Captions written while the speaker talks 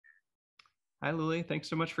Hi, Lulie. Thanks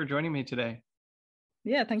so much for joining me today.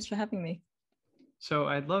 Yeah, thanks for having me. So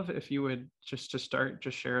I'd love if you would just to start,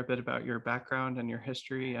 just share a bit about your background and your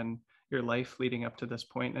history and your life leading up to this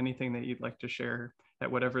point. Anything that you'd like to share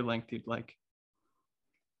at whatever length you'd like.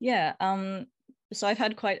 Yeah, so I've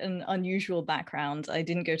had quite an unusual background. I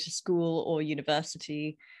didn't go to school or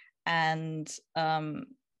university, and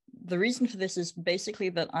the reason for this is basically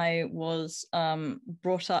that I was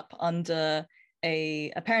brought up under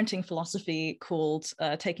a parenting philosophy called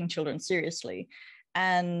taking children seriously,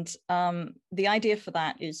 and the idea for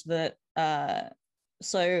that is that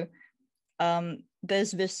so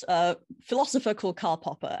there's this philosopher called Karl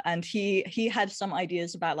Popper, and he had some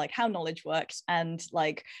ideas about like how knowledge works and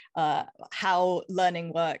like how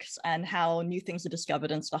learning works and how new things are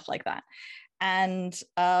discovered and stuff like that. And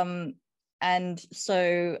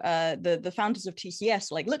so the founders of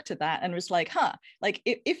TCS like looked at that and was like, huh, like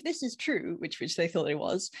if this is true, which they thought it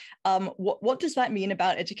was, what does that mean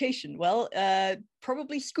about education? Well,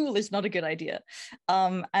 probably school is not a good idea.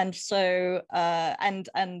 And so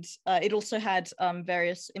it also had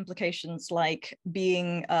various implications like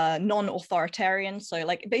being non-authoritarian. So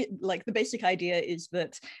like the basic idea is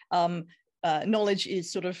that knowledge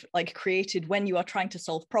is sort of like created when you are trying to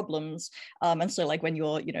solve problems, and so like when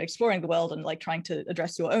you're exploring the world and like trying to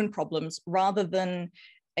address your own problems rather than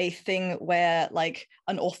a thing where like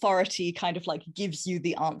an authority kind of like gives you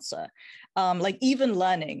the answer. Like even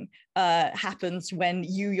learning happens when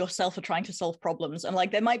you yourself are trying to solve problems, and like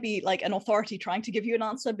there might be like an authority trying to give you an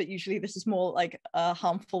answer, but usually this is more like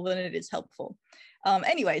harmful than it is helpful.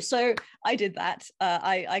 Anyway, so I did that.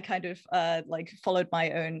 I kind of like followed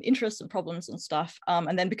my own interests and problems and stuff.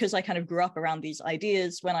 And then because I kind of grew up around these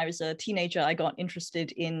ideas, when I was a teenager, I got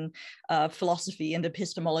interested in philosophy and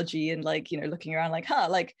epistemology and like, looking around like,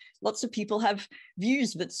 like lots of people have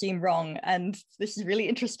views that seem wrong. And this is really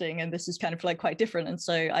interesting. And this is kind of like quite different. And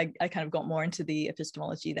so I kind of got more into the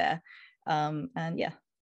epistemology there. And yeah.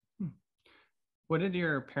 Hmm. What did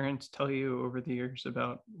your parents tell you over the years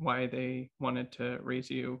about why they wanted to raise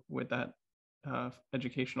you with that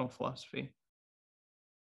educational philosophy?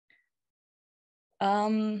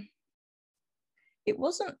 Um, it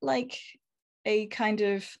wasn't like a kind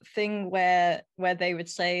of thing where they would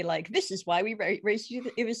say like this is why we raised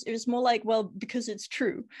you. It was more like, well, because it's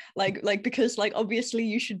true, like because like obviously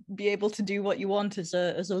you should be able to do what you want as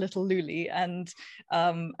a little Lulie and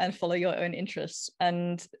follow your own interests.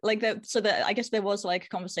 And like that, so that I guess there was like a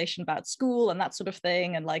conversation about school and that sort of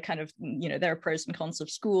thing, and like kind of there are pros and cons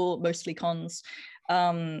of school, mostly cons.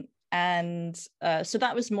 And So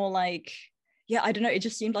that was more like, yeah, I don't know, it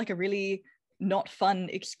just seemed like a really not fun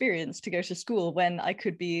experience to go to school when I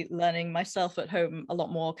could be learning myself at home a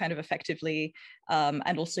lot more kind of effectively,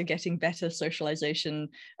 and also getting better socialization,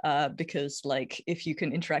 because like if you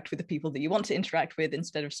can interact with the people that you want to interact with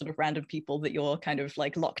instead of sort of random people that you're kind of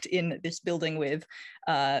like locked in this building with,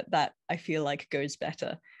 that I feel like goes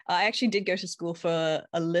better. I actually did go to school for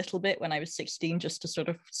a little bit when I was 16 just to sort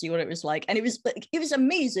of see what it was like, and it was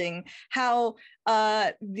amazing how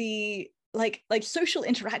the like social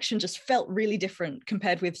interaction just felt really different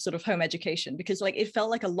compared with sort of home education, because like it felt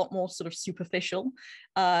like a lot more sort of superficial,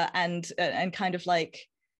 and kind of like,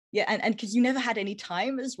 yeah, and because you never had any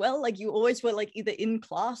time as well, like you always were like either in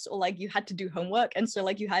class or like you had to do homework, and so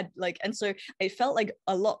like you had like, and so it felt like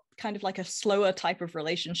a lot kind of like a slower type of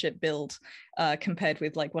relationship build, compared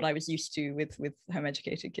with like what I was used to with home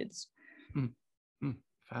educated kids. Hmm. Hmm.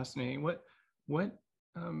 Fascinating.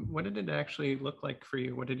 What did it actually look like for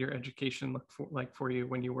you? What did your education like for you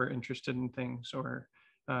when you were interested in things? Or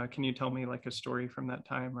can you tell me like a story from that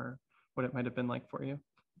time or what it might have been like for you?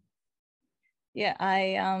 Yeah, I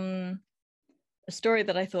a story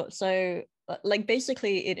that I thought so, like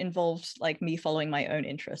basically it involved like me following my own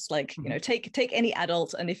interests, like Mhm. take any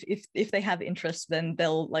adult, and if they have interests then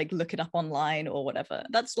they'll like look it up online or whatever.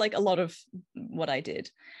 That's like a lot of what I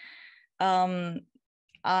did. um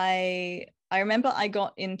I remember I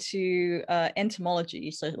got into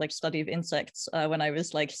entomology, so like study of insects, when I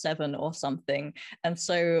was like 7 or something. And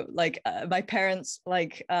so like my parents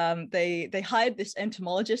like they hired this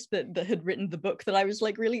entomologist that had written the book that I was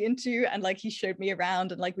like really into, and like he showed me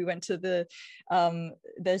around, and like we went to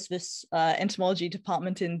there's this entomology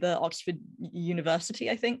department in the Oxford University,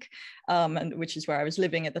 I think, and which is where I was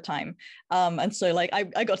living at the time. And so like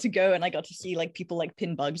I got to go and I got to see like people like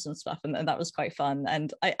pin bugs and stuff, and that was quite fun.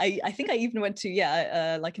 And I think I even went to,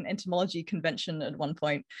 yeah, like an entomology convention at one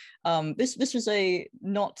point. This was a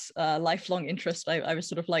not lifelong interest. I was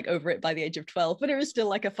sort of like over it by the age of 12, but it was still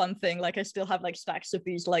like a fun thing. Like I still have like stacks of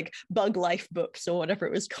these like bug life books or whatever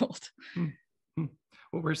it was called. Hmm. Hmm.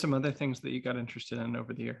 What were some other things that you got interested in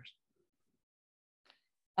over the years?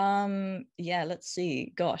 Yeah, let's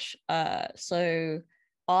see. Gosh. So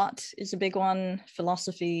art is a big one,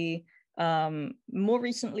 philosophy, more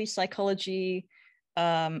recently psychology,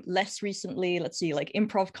 less recently, let's see, like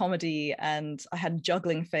improv comedy, and I had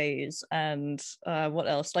juggling phase, and what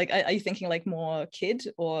else? Like, are you thinking like more kid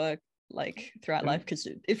or like throughout life? Because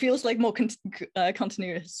it feels like more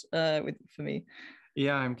continuous for me.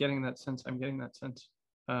 Yeah, I'm getting that sense.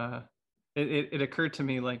 It occurred to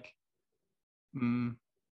me like, mm,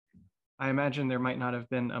 I imagine there might not have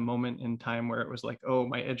been a moment in time where it was like, oh,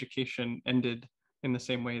 my education ended in the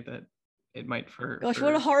same way that it might Gosh,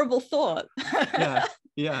 what a for horrible thought. yeah,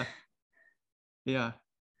 yeah, yeah.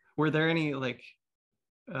 Were there any like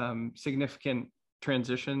significant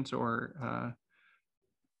transitions or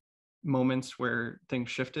moments where things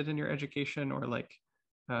shifted in your education, or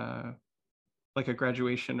uh, like a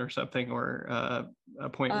graduation or something, or a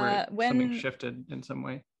point where something When shifted in some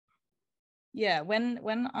way? Yeah,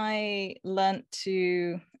 when I learned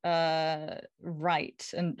to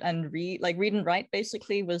write and read, like read and write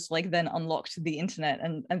basically was like then unlocked the internet,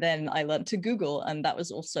 and then I learned to Google, and that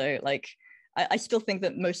was also like I still think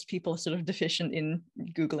that most people are sort of deficient in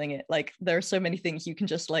Googling it. Like there are so many things you can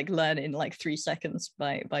just like learn in like 3 seconds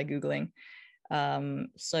by Googling.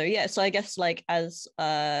 So yeah, so I guess like as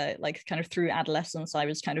like kind of through adolescence I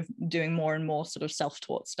was kind of doing more and more sort of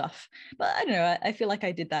self-taught stuff, but I don't know, I feel like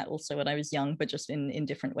I did that also when I was young, but just in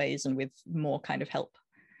different ways and with more kind of help.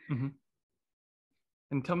 Mm-hmm.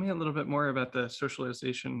 And tell me a little bit more about the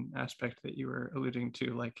socialization aspect that you were alluding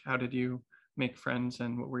to. Like, how did you make friends,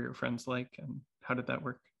 and what were your friends like, and how did that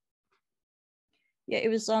work? Yeah, it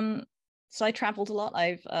was so I traveled a lot.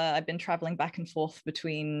 I've been traveling back and forth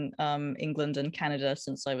between England and Canada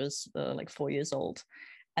since I was like 4 years old.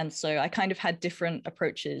 And so I kind of had different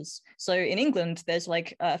approaches. So in England, there's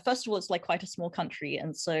like, first of all, it's like quite a small country.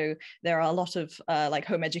 And so there are a lot of like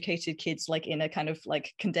home educated kids, like in a kind of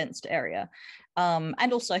like condensed area.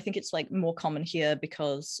 And also I think it's like more common here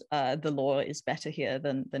because the law is better here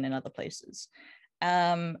than in other places.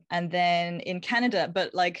 And then in Canada,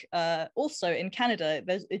 but like also in Canada,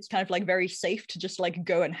 it's kind of like very safe to just like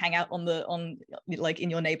go and hang out on like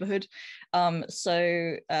in your neighborhood.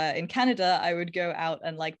 So in Canada, I would go out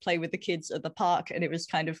and like play with the kids at the park, and it was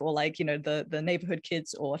kind of all like, you know, the neighborhood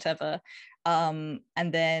kids or whatever. And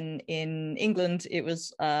then in England, it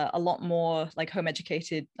was a lot more like home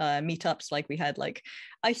educated meetups. Like we had like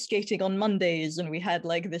ice skating on Mondays, and we had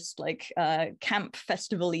like this like camp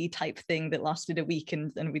festival-y type thing that lasted a week,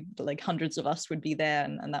 and we like hundreds of us would be there,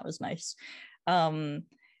 and that was nice. Um,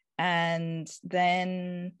 and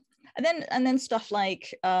then stuff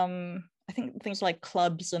like I think things like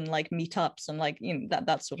clubs and like meetups and like, you know,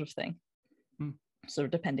 that sort of thing. Hmm. Sort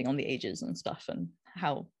of depending on the ages and stuff and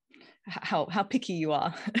how picky you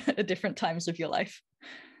are at different times of your life.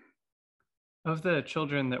 Of the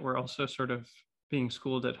children that were also sort of being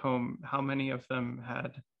schooled at home, how many of them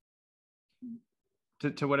had,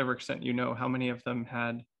 to whatever extent you know, how many of them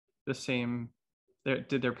had the same,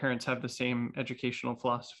 did their parents have the same educational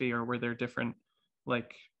philosophy, or were there different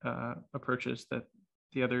like approaches that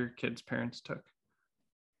the other kids' parents took?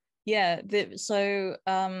 Yeah, so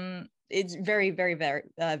it's very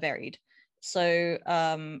varied. So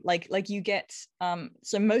like you get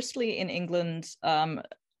so mostly in England,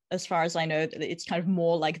 as far as I know, it's kind of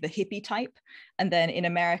more like the hippie type. And then in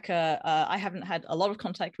America, I haven't had a lot of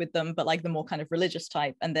contact with them, but like the more kind of religious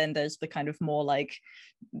type. And then there's the kind of more like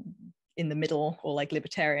in the middle or like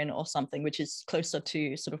libertarian or something, which is closer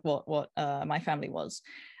to sort of what my family was.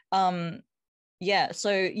 Um, yeah,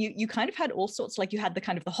 so you kind of had all sorts, like you had the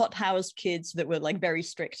kind of the hot house kids that were like very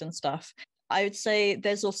strict and stuff. I would say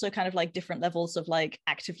there's also kind of like different levels of like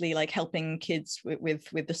actively like helping kids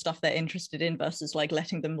with the stuff they're interested in versus like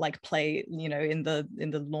letting them like play, you know, in the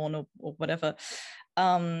lawn or whatever.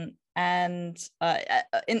 And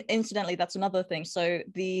incidentally, that's another thing. So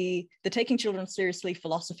the taking children seriously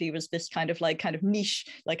philosophy was this kind of niche,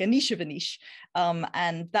 like a niche of a niche.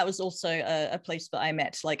 And that was also a place that I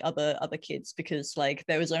met like other kids, because like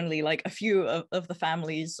there was only like a few of the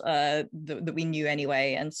families that we knew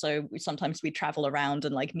anyway, and so sometimes we travel around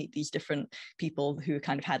and like meet these different people who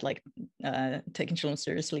kind of had like taking children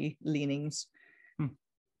seriously leanings.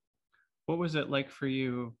 What was it like for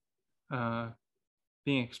you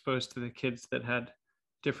being exposed to the kids that had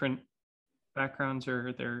different backgrounds,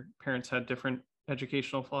 or their parents had different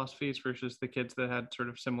educational philosophies, versus the kids that had sort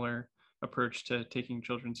of similar approach to taking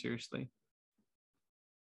children seriously?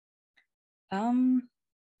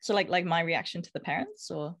 So like my reaction to the parents,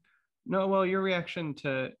 or No, well, your reaction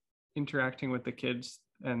to interacting with the kids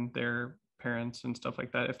and their parents and stuff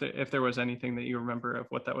like that. If there was anything that you remember of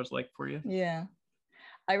what that was like for you.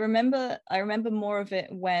 yeah. I remember more of it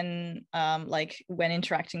when like when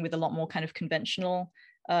interacting with a lot more kind of conventional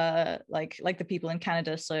like the people in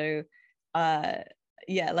Canada. So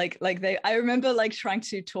yeah, like they, I remember like trying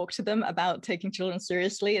to talk to them about taking children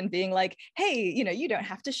seriously and being like, hey, you know, you don't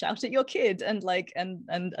have to shout at your kid, and like and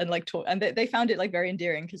like talk, and they found it like very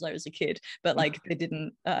endearing because I was a kid, but like they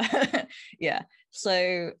didn't yeah.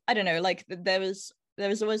 So I don't know, like there was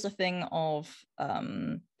always a thing of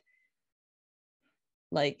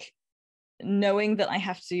like knowing that I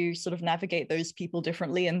have to sort of navigate those people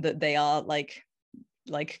differently, and that they are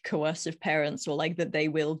like coercive parents, or like that they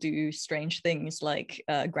will do strange things like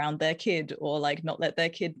ground their kid, or like not let their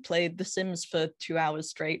kid play The Sims for 2 hours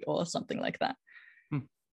straight or something like that. Hmm.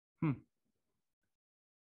 Hmm.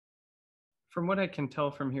 From what I can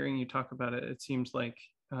tell from hearing you talk about it, it seems like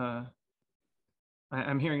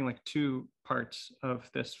I'm hearing like two parts of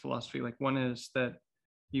this philosophy. Like one is that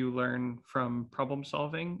you learn from problem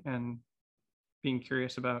solving and being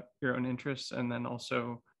curious about your own interests, and then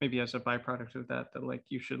also maybe as a byproduct of that, that like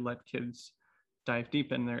you should let kids dive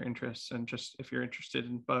deep in their interests, and just if you're interested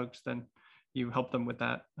in bugs, then you help them with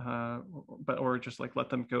that, but or just like let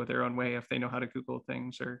them go their own way if they know how to Google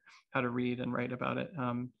things or how to read and write about it.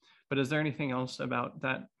 But is there anything else about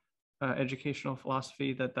that educational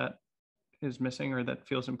philosophy that is missing or that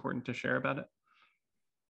feels important to share about it?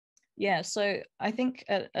 Yeah, so I think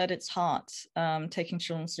at its heart, taking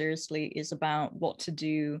children seriously is about what to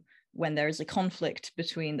do when there is a conflict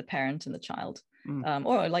between the parent and the child,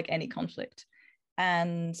 or like any conflict.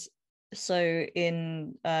 And so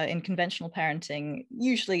in conventional parenting,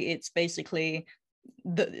 usually it's basically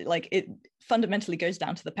like it fundamentally goes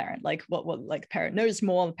down to the parent, like what like the parent knows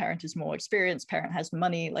more, the parent is more experienced, parent has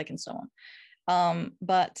money, like, and so on.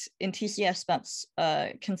 But in TCS, that's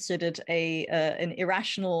considered an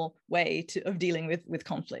irrational way of dealing with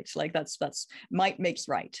conflict. Like that's might makes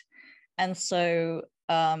right, and so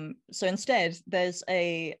so instead there's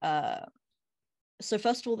a so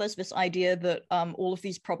first of all there's this idea that all of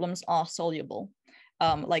these problems are soluble.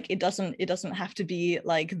 Like it doesn't have to be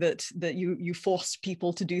like that you force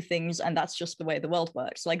people to do things and that's just the way the world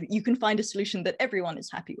works. Like you can find a solution that everyone is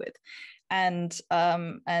happy with, and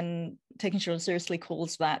taking children seriously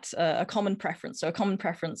calls that a common preference. So a common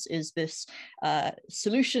preference is this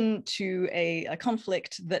solution to a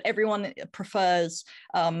conflict that everyone prefers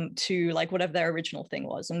to like whatever their original thing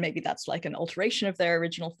was, and maybe that's like an alteration of their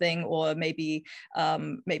original thing, or maybe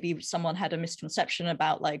maybe someone had a misconception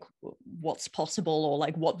about like what's possible, or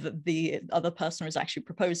like what the other person was actually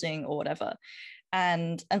proposing, or whatever.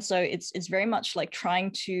 And so it's very much like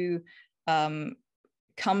trying to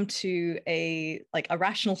come to a like a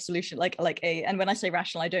rational solution, like a, and when I say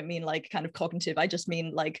rational, I don't mean like kind of cognitive, I just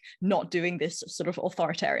mean like not doing this sort of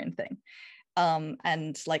authoritarian thing,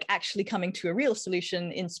 and like actually coming to a real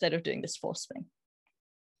solution instead of doing this force thing.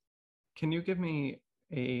 Can you give me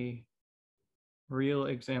a real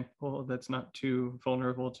example that's not too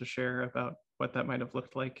vulnerable to share about what that might have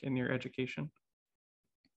looked like in your education?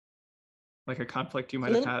 Like a conflict you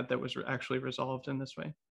might have had that was actually resolved in this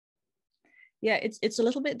way? Yeah, it's a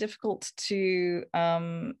little bit difficult to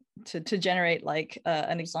generate like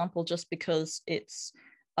an example, just because it's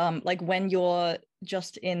like when you're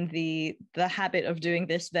just in the habit of doing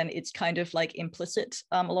this, then it's kind of like implicit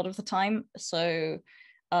a lot of the time. So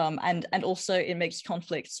and also it makes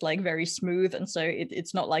conflicts like very smooth, and so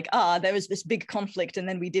it's not like there was this big conflict and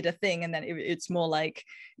then we did a thing, and then it's more like,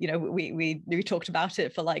 you know, we talked about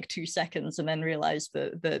it for like 2 seconds and then realized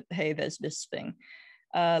that hey, there's this thing.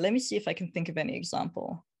 Let me see if I can think of any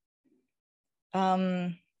example.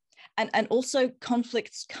 And also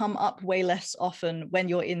conflicts come up way less often when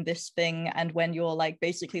you're in this thing, and when you're like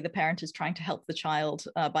basically the parent is trying to help the child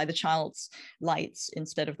by the child's lights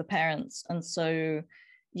instead of the parents. And so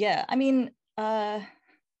yeah, I mean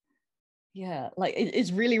yeah, like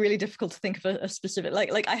it's really, really difficult to think of a specific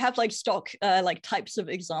like I have like stock like types of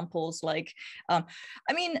examples, like I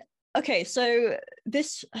mean, okay, so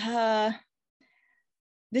this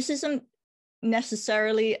isn't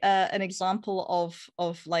necessarily an example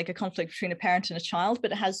of like a conflict between a parent and a child,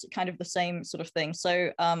 but it has kind of the same sort of thing.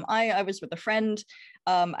 So I was with a friend,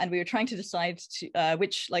 and we were trying to decide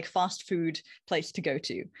which like fast food place to go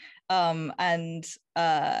to, and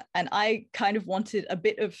I kind of wanted a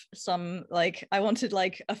bit of some, like I wanted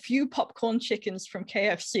like a few popcorn chickens from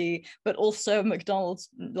KFC, but also McDonald's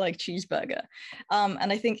like cheeseburger.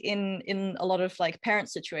 And I think in a lot of like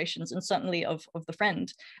parent situations, and certainly of the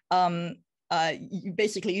friend,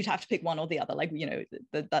 basically you'd have to pick one or the other, like, you know,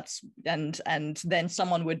 that's, and then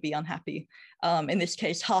someone would be unhappy. In this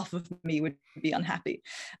case, half of me would be unhappy.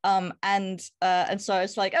 And so I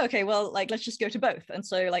was like, okay, well, like, let's just go to both. And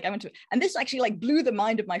so like I went to, and this actually like blew the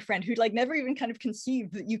mind of my friend who'd like never even kind of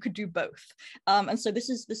conceived that you could do both. And so this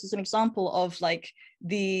is an example of like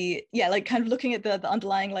like kind of looking at the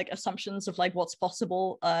underlying like assumptions of like what's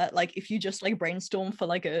possible. Like if you just like brainstorm for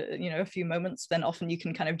like a few moments, then often you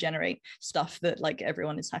can kind of generate stuff that like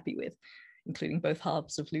everyone is happy with, including both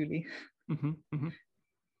halves of Lulie. Mm-hmm, mm-hmm.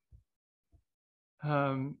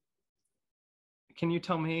 Can you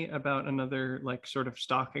tell me about another like sort of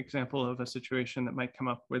stock example of a situation that might come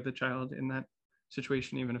up with a child in that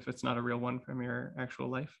situation, even if it's not a real one from your actual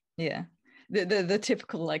life? Yeah. The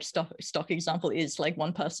typical like stock example is like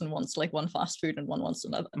one person wants like one fast food and one wants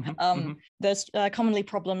another. Mm-hmm. There's commonly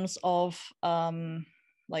problems of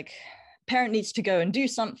like parent needs to go and do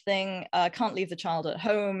something, can't leave the child at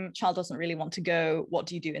home, child doesn't really want to go. What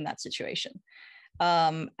do you do in that situation?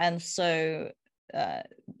 And so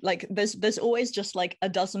like there's always just like a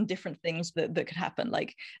dozen different things that could happen.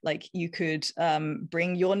 Like you could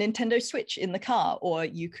bring your Nintendo Switch in the car, or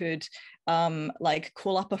you could like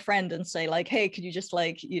call up a friend and say like, hey, could you just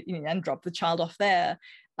like and drop the child off there.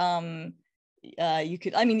 You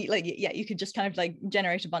could, I mean, like, yeah, you could just kind of like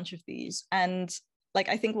generate a bunch of these. And like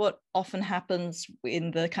I think what often happens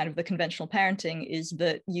in the kind of the conventional parenting is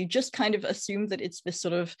that you just kind of assume that it's this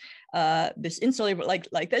sort of this insoluble,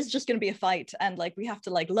 like there's just going to be a fight, and like we have to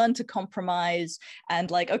like learn to compromise, and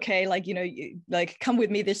like, okay, like, you know, like come with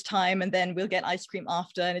me this time and then we'll get ice cream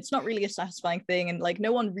after, and it's not really a satisfying thing, and like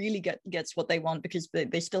no one really gets what they want because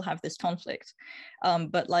they still have this conflict.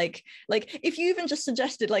 But like if you even just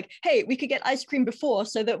suggested like, hey, we could get ice cream before,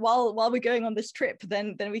 so that while we're going on this trip,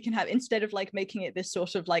 then we can have, instead of like making it this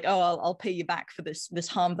sort of like, oh, I'll pay you back for this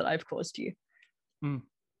harm that I've caused you.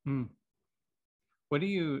 What do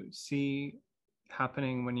you see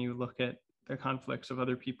happening when you look at the conflicts of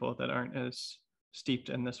other people that aren't as steeped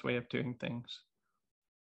in this way of doing things?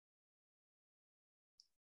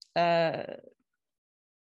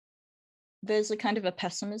 There's a kind of a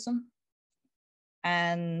pessimism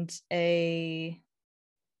and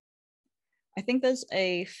I think there's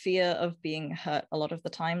a fear of being hurt a lot of the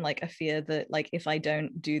time, like a fear that like if I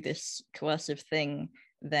don't do this coercive thing,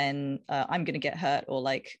 then I'm going to get hurt, or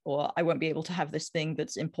I won't be able to have this thing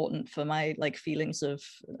that's important for my like feelings of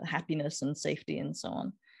happiness and safety and so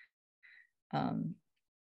on.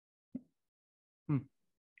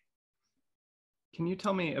 Can you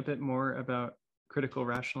tell me a bit more about critical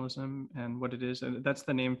rationalism and what it is? And that's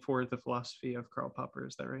the name for the philosophy of Karl Popper,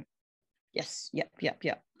 is that right? Yes. Yep.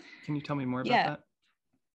 Can you tell me more about that?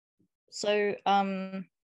 So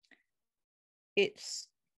it's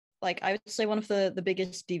like, I would say one of the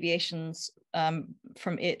biggest deviations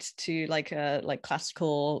from it to like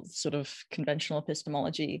classical sort of conventional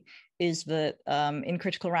epistemology is that in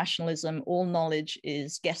critical rationalism, all knowledge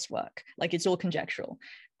is guesswork, like it's all conjectural.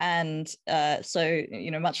 And so,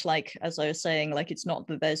 you know, much like, as I was saying, like it's not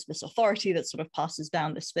that there's this authority that sort of passes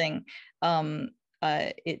down this thing.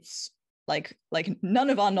 It's like none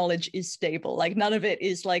of our knowledge is stable. Like none of it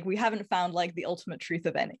is like, we haven't found like the ultimate truth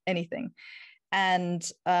of anything. And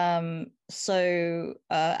so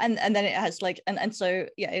and then it has like, and so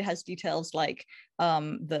yeah, it has details like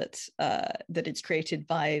that it's created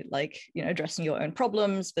by like, you know, addressing your own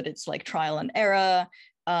problems, that it's like trial and error.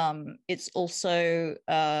 It's also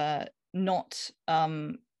not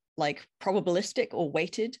like probabilistic or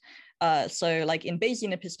weighted. So like in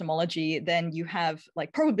Bayesian epistemology, then you have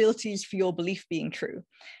like probabilities for your belief being true.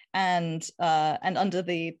 And under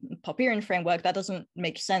the Popperian framework, that doesn't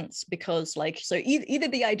make sense, because like, so either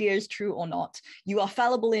the idea is true or not, you are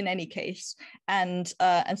fallible in any case. And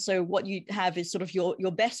so what you have is sort of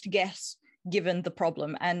your best guess given the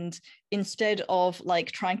problem. And instead of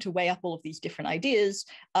like trying to weigh up all of these different ideas,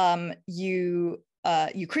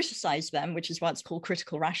 you criticize them, which is why it's called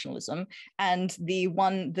critical rationalism. And the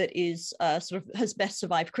one that is sort of has best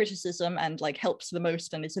survived criticism and like helps the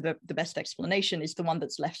most and is the best explanation is the one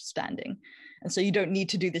that's left standing. And so you don't need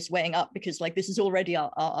to do this weighing up, because like this is already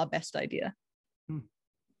our best idea.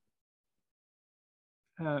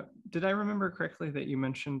 Did I remember correctly that you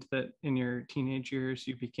mentioned that in your teenage years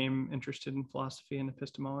you became interested in philosophy and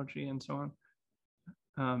epistemology and so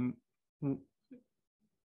on?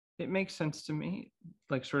 It makes sense to me,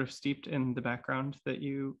 like sort of steeped in the background that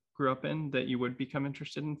you grew up in, that you would become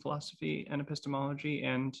interested in philosophy and epistemology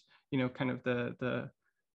and, you know, kind of the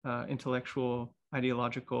intellectual,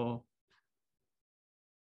 ideological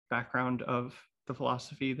background of the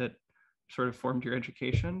philosophy that sort of formed your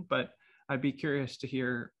education. But I'd be curious to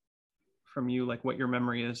hear from you, like what your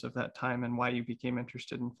memory is of that time and why you became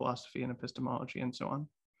interested in philosophy and epistemology and so on.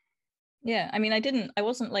 Yeah, I mean, I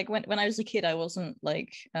wasn't like when I was a kid, I wasn't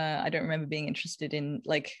like I don't remember being interested in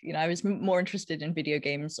like, you know, I was more interested in video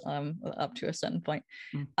games up to a certain point.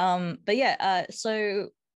 But yeah, so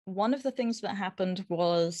one of the things that happened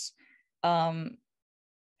was um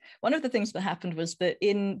that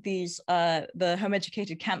in these the home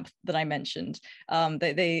educated camp that I mentioned,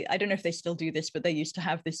 they I don't know if they still do this, but they used to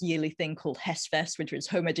have this yearly thing called Hessfest, which was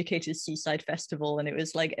Home Educated Seaside Festival, and it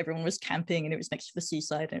was like everyone was camping and it was next to the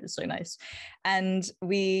seaside and it was so nice.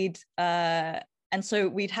 And so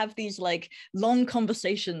we'd have these like long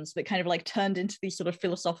conversations that kind of like turned into these sort of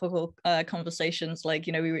philosophical conversations. Like,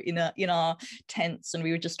 you know, we were in our tents and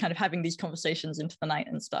we were just kind of having these conversations into the night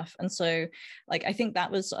and stuff. And so like, I think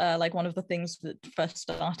that was like one of the things that first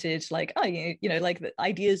started like, oh, you know, like the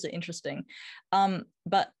ideas are interesting.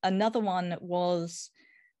 But another one was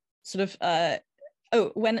sort of I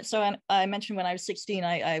mentioned when I was 16,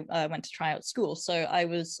 I went to try out school. So I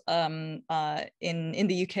was in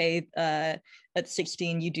the UK at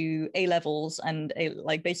 16, you do A levels and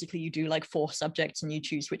like basically you do like 4 subjects and you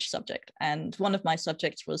choose which subject. And one of my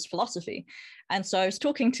subjects was philosophy. And so I was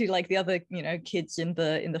talking to like the other, you know, kids in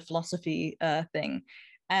the philosophy thing.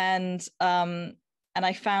 And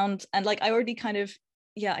I found, and like I already kind of,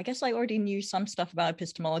 yeah, I guess I already knew some stuff about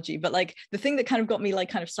epistemology, but like the thing that kind of got me like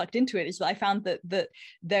kind of sucked into it is that I found that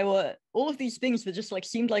there were all of these things that just like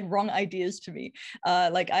seemed like wrong ideas to me.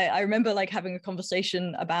 Like I remember like having a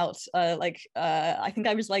conversation about I think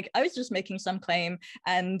I was just making some claim,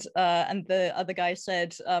 and the other guy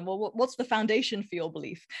said, well, what's the foundation for your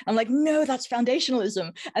belief? I'm like, no, that's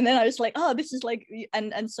foundationalism. And then I was like, oh, this is like,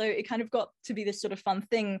 and so it kind of got to be this sort of fun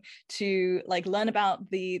thing to like learn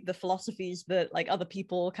about the philosophies that like other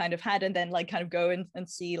people kind of had, and then like kind of go and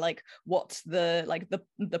see like what the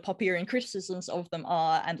Popperian criticisms of them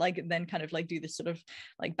are, and like then kind of like do this sort of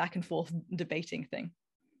like back and forth debating thing.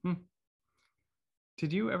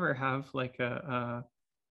 Did you ever have like like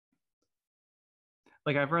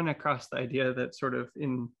I've run across the idea that sort of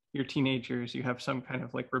in your teenage years you have some kind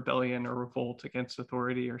of like rebellion or revolt against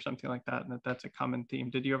authority or something like that, and that's a common theme.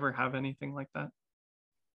 Did you ever have anything like that?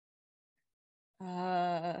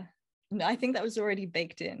 No, I think that was already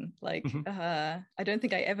baked in. Like, I don't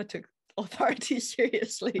think I ever took authority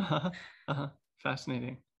seriously.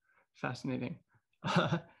 Fascinating.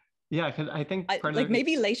 Yeah, because I think part like of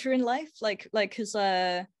maybe later in life, like because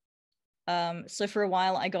so for a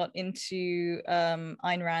while I got into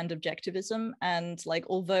Ayn Rand objectivism, and like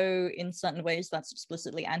although in certain ways that's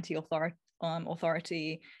explicitly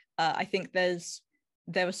anti-authority, I think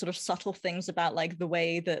there were sort of subtle things about like the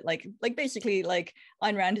way that like basically like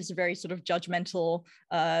Ayn Rand is a very sort of judgmental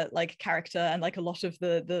like character, and like a lot of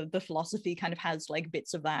the philosophy kind of has like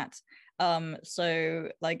bits of that. So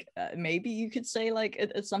like maybe you could say like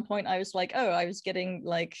at some point I was like, oh, I was getting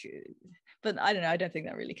like, but I don't know, I don't think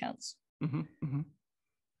that really counts.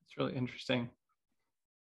 It's really interesting.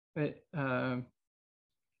 It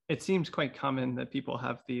seems quite common that people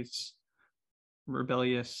have these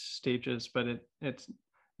rebellious stages, but it's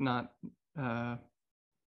not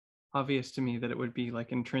obvious to me that it would be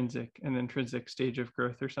like an intrinsic stage of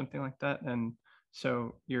growth or something like that. And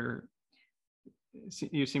so you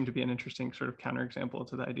seem to be an interesting sort of counterexample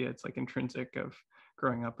to the idea it's like intrinsic of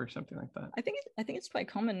growing up or something like that. I think it's quite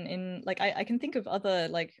common in like I can think of other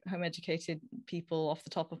like home educated people off the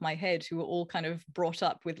top of my head who were all kind of brought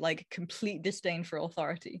up with like complete disdain for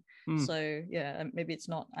authority. So yeah, maybe it's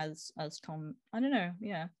not as common. I don't know.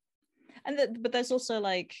 Yeah, and but there's also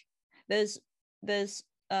like there's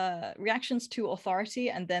reactions to authority,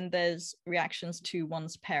 and then there's reactions to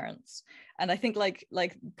one's parents. And I think like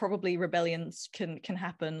probably rebellions can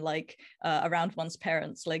happen like around one's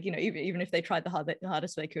parents, like, you know, even if they tried the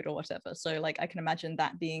hardest they could or whatever. So like I can imagine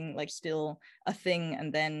that being like still a thing.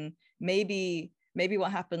 And then maybe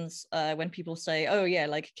what happens when people say, oh yeah,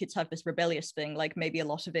 like kids have this rebellious thing, like maybe a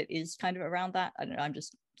lot of it is kind of around that. I don't know, I'm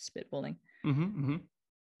just spitballing.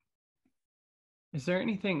 Is there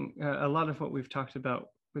anything, a lot of what we've talked about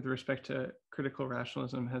with respect to critical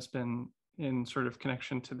rationalism has been in sort of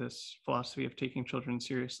connection to this philosophy of taking children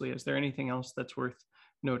seriously. Is there anything else that's worth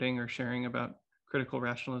noting or sharing about critical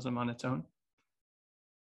rationalism on its own?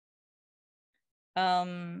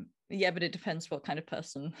 Yeah, but it depends what kind of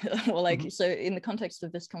person. Well, like, so in the context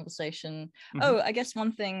of this conversation, I guess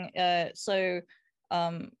one thing,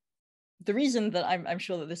 the reason that I'm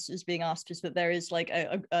sure that this is being asked is that there is like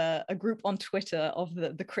a group on Twitter of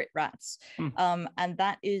the crit rats, and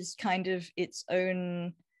that is kind of its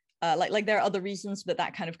own like there are other reasons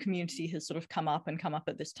that kind of community has sort of come up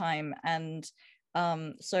at this time. And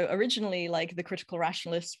So originally, like the critical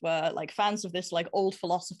rationalists were like fans of this like old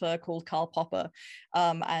philosopher called Karl Popper,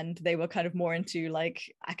 and they were kind of more into like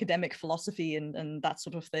academic philosophy and that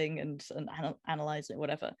sort of thing, and analyze it,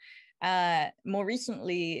 whatever. More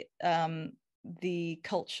recently, the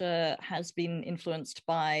culture has been influenced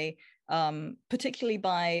by, particularly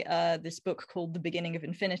by this book called The Beginning of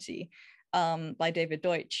Infinity, by David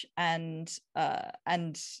Deutsch, and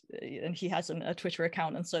he has a Twitter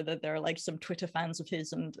account, and so that there are like some Twitter fans of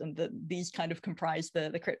his, and these kind of comprise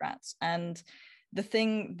the crit rats. And the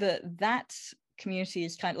thing that community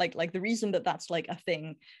is kind of like the reason that that's like a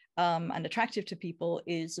thing, and attractive to people,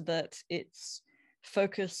 is that it's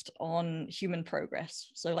focused on human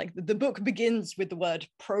progress. So like the book begins with the word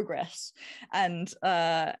progress, and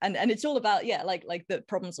it's all about, yeah, like the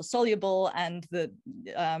problems are soluble, and the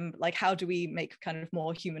like how do we make kind of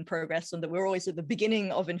more human progress, and that we're always at the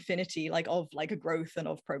beginning of infinity, like of like a growth and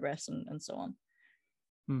of progress, and so on.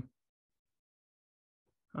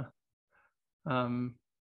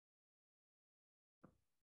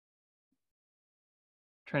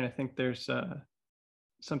 Trying to think, there's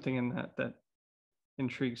something in that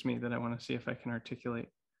intrigues me that I want to see if I can articulate.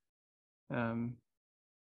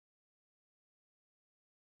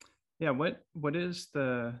 Yeah, what is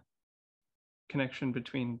the connection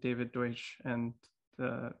between David Deutsch and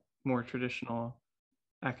the more traditional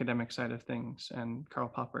academic side of things, and Karl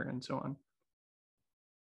Popper and so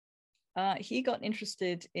on? He got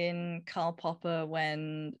interested in Karl Popper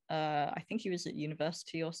when I think he was at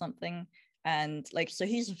university or something. And like, so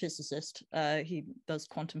he's a physicist. He does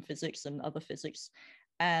quantum physics and other physics.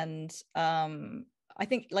 And I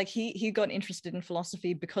think like he got interested in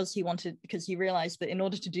philosophy because he realized that in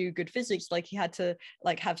order to do good physics, like he had to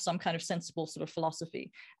like have some kind of sensible sort of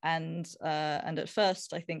philosophy. And at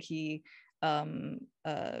first, I think he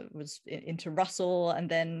was into Russell, and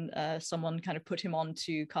then someone kind of put him on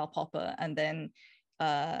to Karl Popper, and then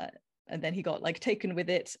he got like taken with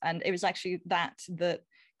it. And it was actually that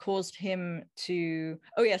caused him to,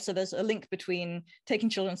 oh yeah, so there's a link between taking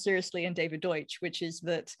children seriously and David Deutsch, which is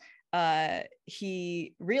that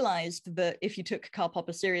he realized that if you took Karl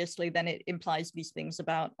Popper seriously, then it implies these things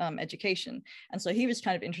about education. And so he was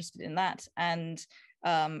kind of interested in that. And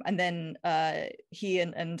then he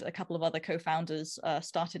and a couple of other co-founders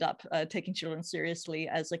started up taking children seriously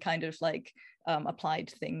as a kind of like applied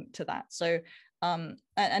thing to that. So and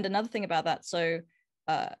another thing about that, so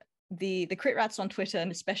the crit rats on Twitter,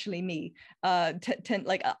 and especially me,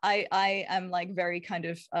 like I am like very kind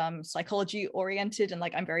of psychology oriented, and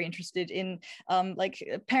like I'm very interested in like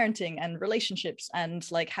parenting and relationships, and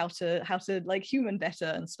like how to like human better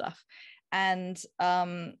and stuff. And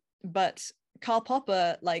but Karl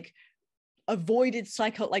Popper like avoided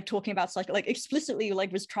talking about like explicitly,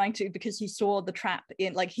 like was trying to, because he saw the trap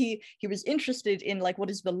in like he was interested in like what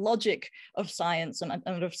is the logic of science and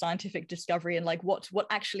of scientific discovery, and like what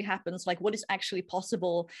actually happens, like what is actually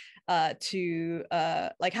possible to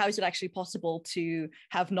like how is it actually possible to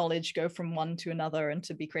have knowledge go from one to another and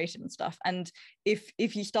to be creative and stuff. And if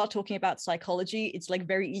you start talking about psychology, it's like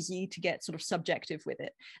very easy to get sort of subjective with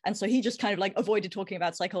it. And so he just kind of like avoided talking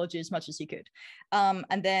about psychology as much as he could.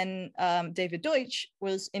 And then David Deutsch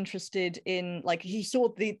was interested in, like, he saw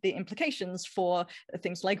the implications for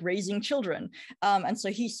things like raising children. And so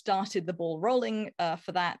he started the ball rolling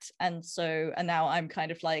for that. And now I'm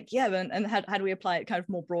kind of like, yeah, and how do we apply it kind of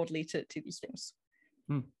more broadly to these things?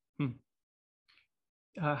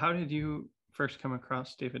 How did you first come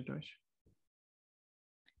across David Deutsch?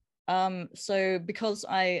 So because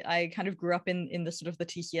I kind of grew up in the sort of the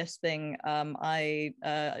TCS thing, I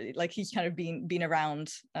like he's kind of been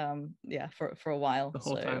around for a while. The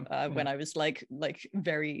whole time. When I was like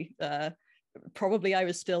very probably I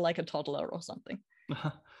was still like a toddler or something.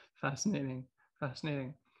 Fascinating.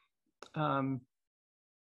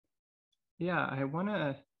 Yeah, I want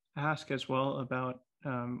to ask as well about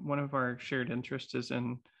one of our shared interests is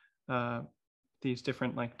in these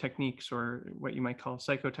different like techniques, or what you might call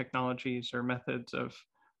psychotechnologies or methods of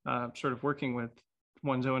sort of working with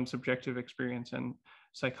one's own subjective experience and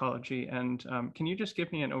psychology. And can you just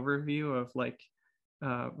give me an overview of like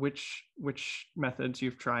which methods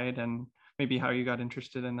you've tried, and maybe how you got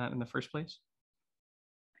interested in that in the first place?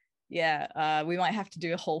 Yeah, we might have to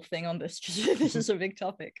do a whole thing on this because this is a big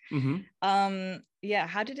topic. Yeah,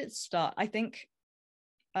 how did it start? I think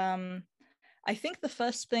the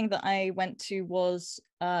first thing that I went to was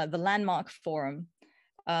the Landmark Forum,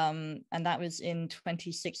 and that was in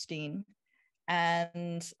 2016.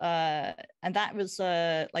 And that was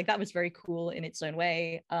that was very cool in its own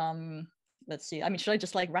way. Let's see. I mean, should I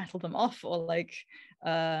just like rattle them off, or like,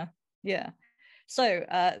 yeah. So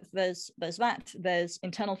there's that. There's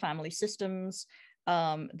internal family systems.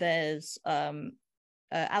 There's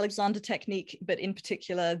Alexander technique, but in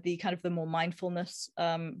particular the kind of the more mindfulness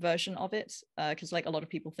version of it, because like a lot of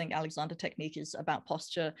people think Alexander technique is about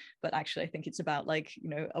posture, but actually I think it's about like, you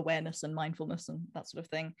know, awareness and mindfulness and that sort of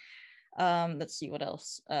thing. Let's see what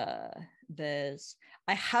else.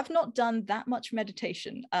 I have not done that much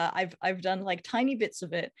meditation. I've done like tiny bits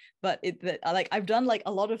of it, but I've done like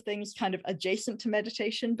a lot of things kind of adjacent to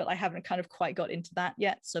meditation, but I haven't kind of quite got into that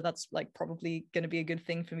yet. So that's like probably going to be a good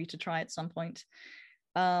thing for me to try at some point.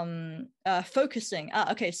 Focusing.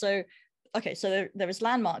 So there was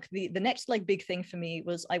landmark. The next like big thing for me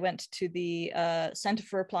was I went to the Center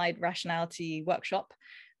for Applied Rationality workshop.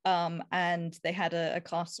 And they had a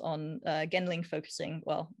class on Gendlin focusing,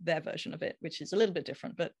 well, their version of it, which is a little bit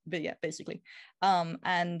different, but yeah, basically.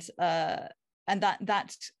 And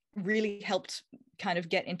that really helped kind of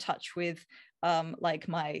get in touch with like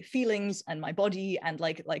my feelings and my body and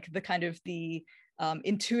like the kind of the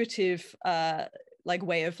intuitive like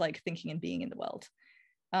way of like thinking and being in the world.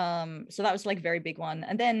 So that was like a very big one.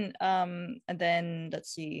 And then let's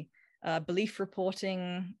see. Belief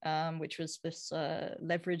reporting, which was this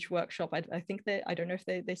leverage workshop. I think I don't know if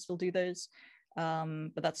they still do those,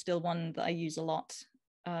 but that's still one that I use a lot.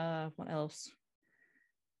 What else?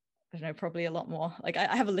 I don't know, probably a lot more. Like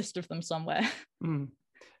I have a list of them somewhere. Mm.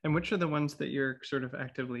 And which are the ones that you're sort of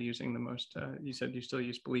actively using the most? You said you still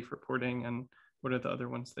use belief reporting, and what are the other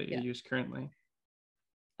ones that you use currently?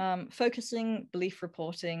 Focusing, belief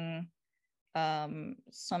reporting, some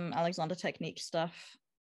Alexander technique stuff.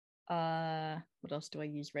 What else do I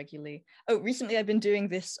use regularly? Oh, recently I've been doing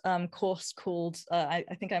this course called I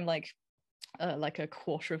think I'm like a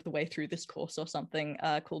quarter of the way through this course or something,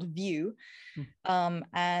 called View.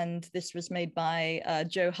 And this was made by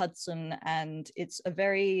Joe Hudson, and it's a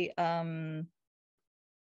very how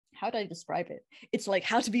do I describe it? It's like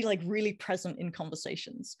how to be like really present in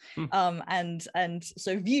conversations. And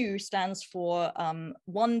so View stands for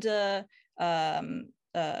wonder, what's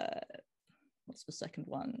the second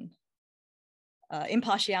one?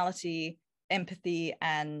 Impartiality, empathy,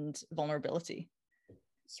 and vulnerability.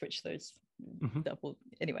 Switch those double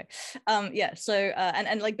anyway. So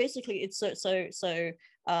and like basically it's so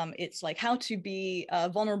it's like how to be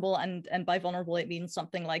vulnerable, and by vulnerable it means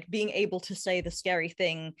something like being able to say the scary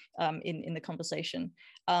thing in the conversation,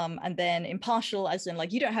 and then impartial as in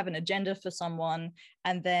like you don't have an agenda for someone,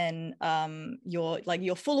 and then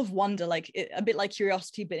you're full of wonder, like a bit like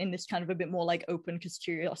curiosity, but in this kind of a bit more like open, because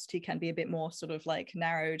curiosity can be a bit more sort of like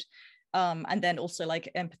narrowed, and then also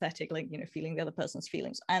like empathetic, like, you know, feeling the other person's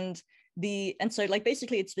feelings. And so like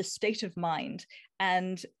basically it's this state of mind,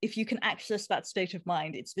 and if you can access that state of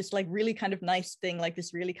mind, it's this like really kind of nice thing, like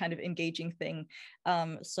this really kind of engaging thing.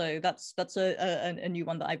 So that's a new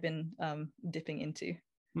one that I've been dipping into.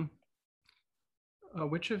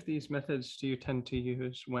 Which of these methods do you tend to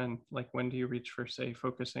use when do you reach for, say,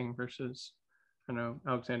 focusing versus, I don't know,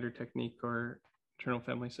 Alexander technique or internal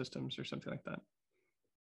family systems or something like that?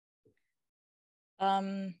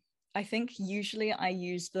 I think usually I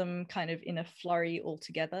use them kind of in a flurry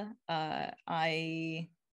altogether.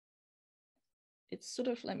 It's sort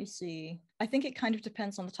of, let me see. I think it kind of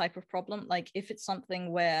depends on the type of problem. Like if it's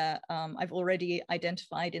something where I've already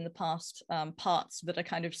identified in the past parts that are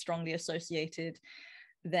kind of strongly associated,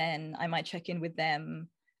 then I might check in with them.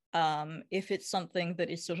 If it's something that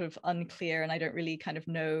is sort of unclear and I don't really kind of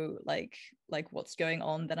know like what's going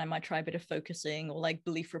on, then I might try a bit of focusing or like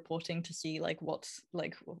belief reporting to see like what's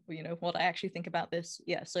like, you know, what I actually think about this.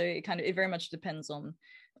 Yeah, so it very much depends on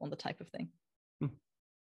the type of thing.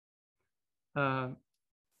 I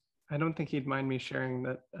don't think he'd mind me sharing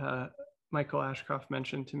that Michael Ashcroft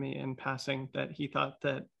mentioned to me in passing that he thought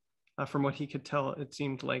that from what he could tell, it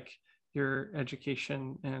seemed like your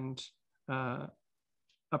education and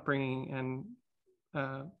upbringing and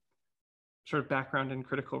sort of background in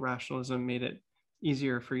critical rationalism made it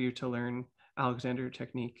easier for you to learn Alexander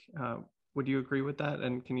technique. Would you agree with that?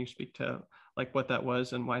 And can you speak to like what that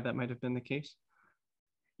was and why that might have been the case?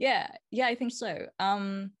 Yeah, I think so.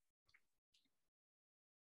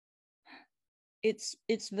 It's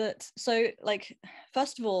that, so like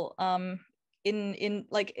first of all, in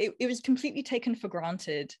like it was completely taken for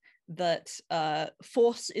granted that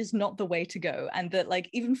force is not the way to go, and that like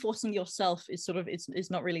even forcing yourself is sort of is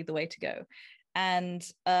not really the way to go, and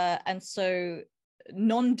so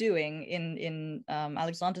non-doing in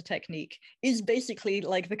Alexander technique is basically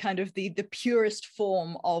like the kind of the purest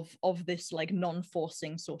form of this like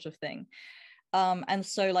non-forcing sort of thing. And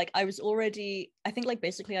so like I think like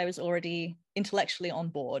basically I was already intellectually on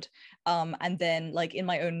board, and then like in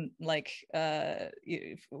my own like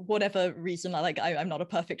whatever reason, I'm not a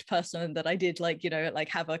perfect person, and that I did like, you know, like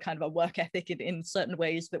have a kind of a work ethic in certain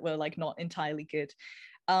ways that were like not entirely good.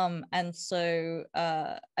 And so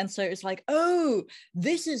it's like, oh,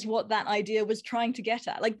 this is what that idea was trying to get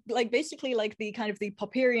at, like basically like the kind of the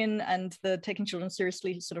Popperian and the taking children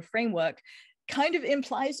seriously sort of framework kind of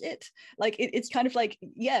implies it. Like it's kind of like,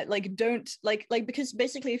 yeah, like don't like because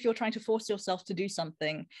basically if you're trying to force yourself to do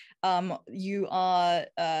something, you are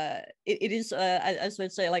it is as I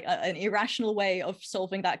would say, like an irrational way of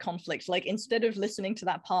solving that conflict. Like instead of listening to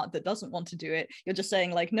that part that doesn't want to do it, you're just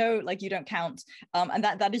saying like, no, like you don't count, and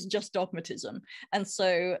that is just dogmatism. And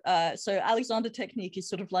so Alexander technique is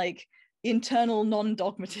sort of like internal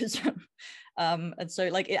non-dogmatism. And so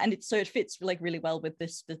like it fits like really well with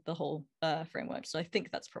the whole framework. So I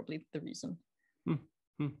think that's probably the reason.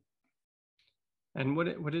 And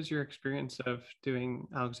what is your experience of doing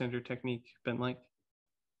Alexander technique been like?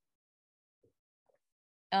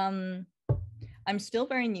 I'm still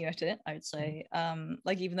very new at it, I would say.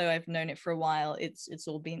 Like even though I've known it for a while, it's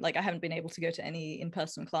all been like I haven't been able to go to any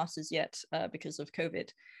in-person classes yet because of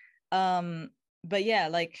COVID. But yeah,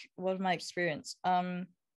 like what was my experience?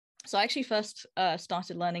 So I actually first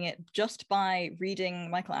started learning it just by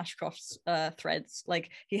reading Michael Ashcroft's threads.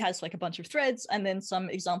 Like he has like a bunch of threads and then some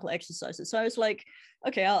example exercises. So I was like,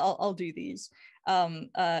 okay, I'll do these.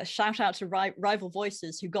 Shout out to Rival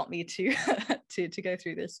Voices who got me to to go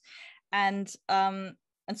through this. And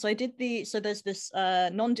so I did so there's this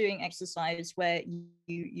non-doing exercise where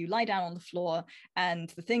you lie down on the floor, and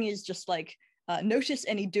the thing is just like notice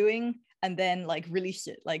any doing and then like release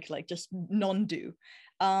it, like just non-do.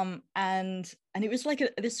 And it was like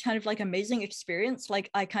this kind of like amazing experience. Like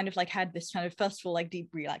I kind of like had this kind of first of all like deep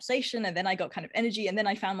relaxation, and then I got kind of energy, and then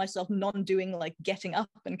I found myself non-doing, like getting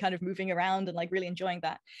up and kind of moving around and like really enjoying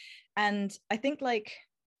that. And I think like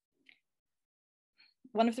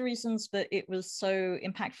one of the reasons that it was so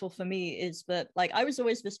impactful for me is that like I was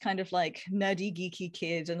always this kind of like nerdy geeky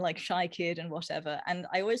kid and like shy kid and whatever, and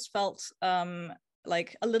I always felt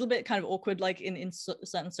like a little bit kind of awkward like in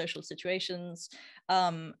certain social situations.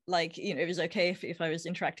 Like, you know, it was okay if I was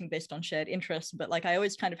interacting based on shared interests, but like I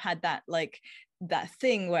always kind of had that like that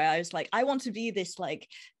thing where I was like, I want to be this like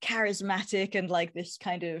charismatic and like this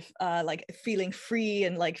kind of like feeling free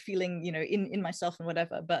and like feeling, you know, in myself and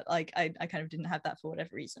whatever, but like I kind of didn't have that for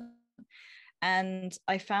whatever reason. And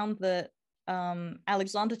I found that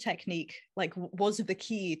Alexander technique like was the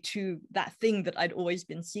key to that thing that I'd always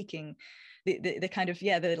been seeking, the kind of,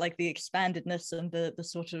 yeah, the like the expandedness and the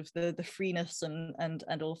sort of the freeness and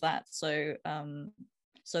all of that. So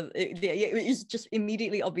it was just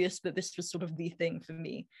immediately obvious that this was sort of the thing for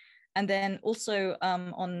me. And then also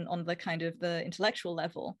on the kind of the intellectual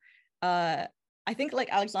level, I think like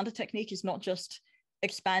Alexander technique is not just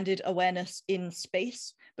expanded awareness in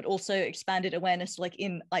space, but also expanded awareness like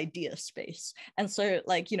in idea space. And so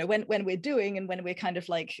like, you know, when we're doing and when we're kind of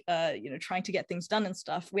like you know, trying to get things done and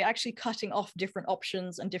stuff, we're actually cutting off different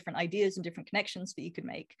options and different ideas and different connections that you could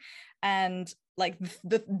make. And like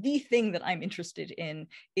the thing that I'm interested in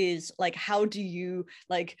is like, how do you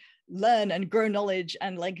like learn and grow knowledge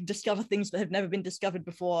and like discover things that have never been discovered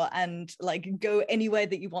before, and like go anywhere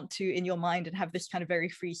that you want to in your mind and have this kind of very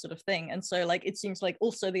free sort of thing. And so like it seems like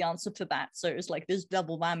also the answer to that. So it's like this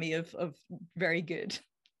double whammy of very good.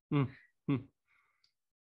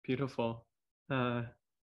 Beautiful. Would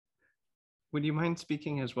you mind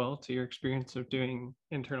speaking as well to your experience of doing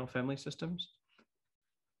internal family systems?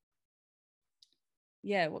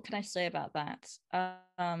 Yeah, what can I say about that?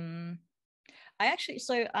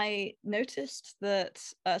 I noticed that,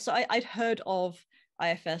 so I'd heard of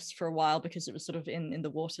IFS for a while because it was sort of in the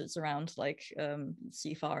waters around like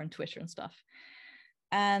CFAR and Twitter and stuff.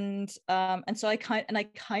 And so I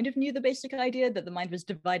kind of knew the basic idea that the mind was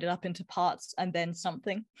divided up into parts and then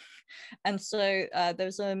something. And so there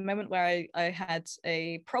was a moment where I had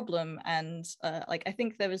a problem, and like I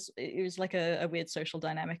think it was like a weird social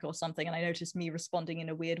dynamic or something, and I noticed me responding in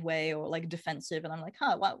a weird way or like defensive, and I'm like,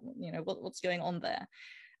 wow, you know, what's going on there?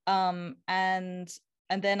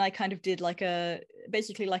 And then I kind of did like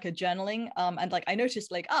basically like a journaling, and like I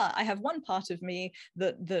noticed like, I have one part of me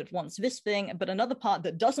that wants this thing, but another part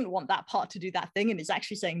that doesn't want that part to do that thing and is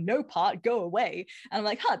actually saying, no part, go away. And I'm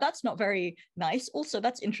like, that's not very nice. Also,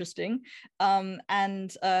 that's interesting. And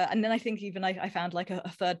then I think even I found like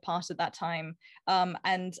a third part at that time,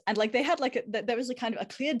 and like they had like there was a kind of a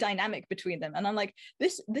clear dynamic between them, and I'm like,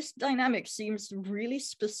 this dynamic seems really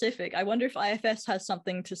specific. I wonder if IFS has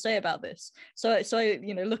something to say about this. So I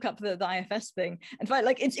look up the IFS thing and find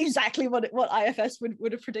like it's exactly what IFS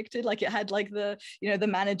would have predicted. Like it had like the the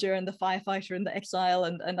manager and the firefighter and the exile,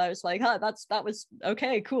 and I was like, that was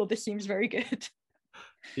okay, cool, this seems very good.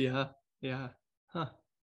 Yeah, yeah. Huh.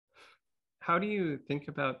 How do you think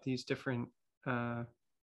about these different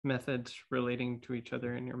methods relating to each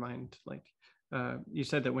other in your mind? Like you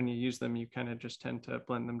said that when you use them, you kind of just tend to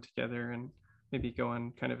blend them together and maybe go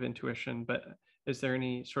on kind of intuition, but is there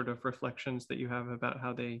any sort of reflections that you have about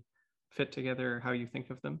how they fit together or how you think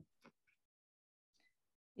of them?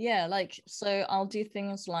 Yeah, like, so I'll do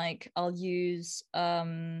things like I'll use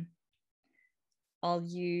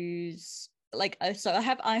like so I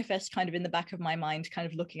have IFS kind of in the back of my mind, kind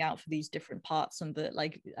of looking out for these different parts and the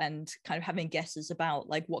like, and kind of having guesses about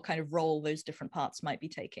like what kind of role those different parts might be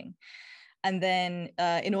taking. And then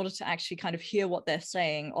in order to actually kind of hear what they're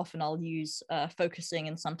saying, often I'll use focusing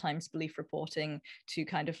and sometimes belief reporting to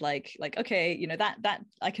kind of like okay, that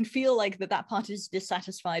I can feel like that part is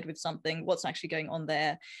dissatisfied with something, what's actually going on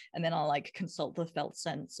there. And then I'll like consult the felt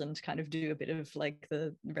sense and kind of do a bit of like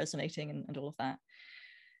the resonating and all of that.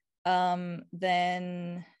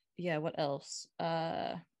 Then yeah, what else?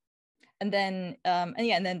 And then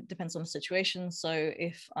depends on the situation. So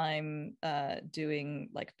if I'm doing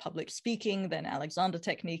like public speaking, then Alexander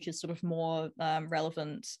technique is sort of more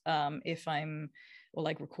relevant. If I'm or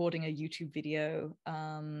like recording a YouTube video,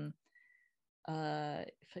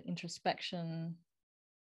 for introspection,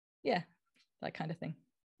 yeah, that kind of thing.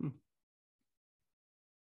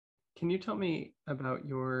 Can you tell me about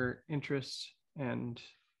your interests and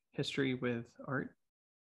history with art?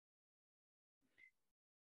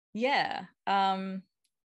 Yeah. So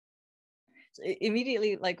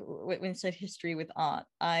immediately, like when you said history with art,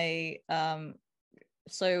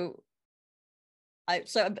 so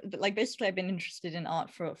like basically I've been interested in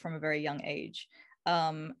art from a very young age.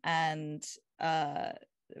 And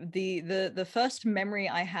the first memory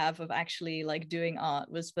I have of actually like doing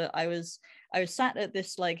art was that I was sat at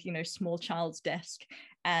this like small child's desk,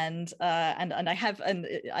 and I have, and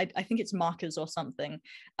I think it's markers or something.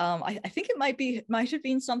 I think it might have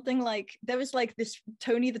been something like, there was like this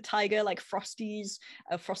Tony the Tiger, like Frosties,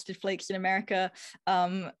 Frosted Flakes in America.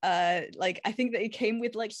 Like I think that it came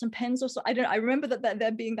with like some pens or so. I remember that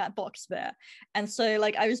there being that box there, and so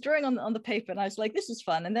like I was drawing on the paper, and I was like, this is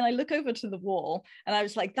fun. And then I look over to the wall, and I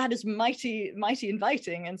was like, that is mighty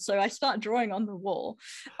inviting. And so I start drawing on the wall,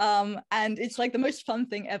 and it's like the most fun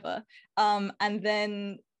thing ever. And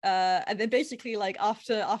then basically like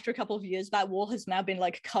after a couple of years, that wall has now been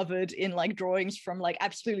like covered in like drawings from like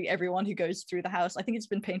absolutely everyone who goes through the house. I think it's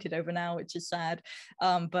been painted over now, which is sad.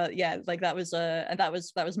 But yeah, like that was and that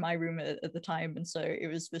was my room at the time, and so it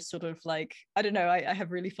was this sort of like, I don't know, I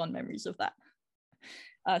have really fond memories of that.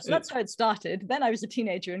 So that's how it started. Then I was a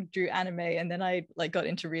teenager and drew anime, and then I like got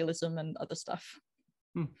into realism and other stuff.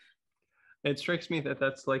 It strikes me that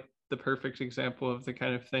that's like the perfect example of the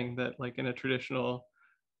kind of thing that like in a traditional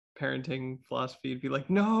parenting philosophy you'd be like,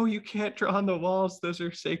 no, you can't draw on the walls, those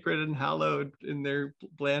are sacred and hallowed in their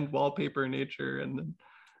bland wallpaper nature. And then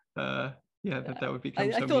yeah, that would become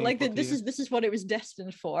I so thought like this is what it was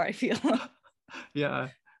destined for, I feel. Yeah.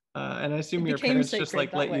 And I assume it your became parents just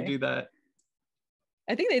like let way. you do that.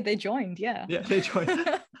 I think they joined. Yeah, they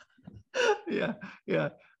joined. Yeah.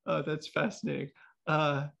 Oh, that's fascinating.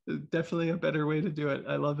 Definitely a better way to do it.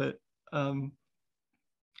 I love it.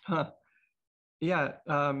 Yeah.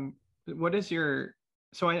 What is your,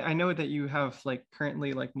 so I know that you have like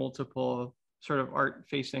currently like multiple sort of art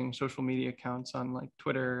facing social media accounts on like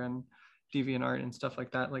Twitter and DeviantArt and stuff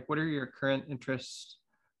like that. Like what are your current interests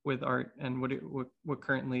with art, and what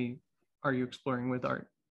currently are you exploring with art?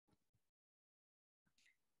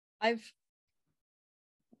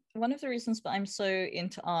 One of the reasons that I'm so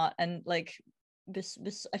into art, and like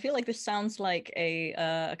this I feel like this sounds like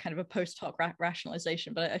a kind of a post hoc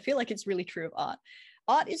rationalization, but I feel like it's really true of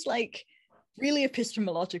art is like really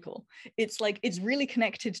epistemological. It's like it's really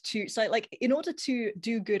connected to, so like in order to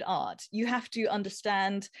do good art you have to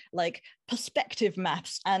understand like perspective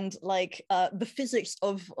maps and like the physics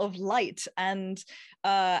of light and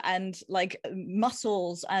like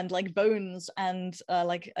muscles and like bones and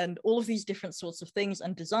like and all of these different sorts of things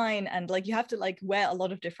and design, and like you have to like wear a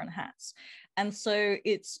lot of different hats. And so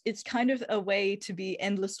it's kind of a way to be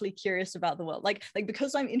endlessly curious about the world, like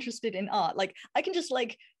because I'm interested in art, like I can just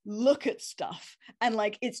like look at stuff and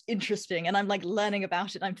like it's interesting and I'm like learning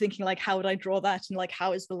about it. I'm thinking like, how would I draw that, and like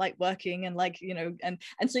how is the light working, and like and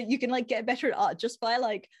so you can like get better at art just by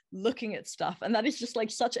like looking at stuff, and that is just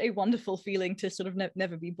like such a wonderful feeling to sort of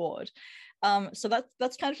never be bored. So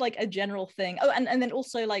that's kind of like a general thing. Oh, and then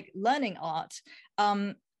also like learning art,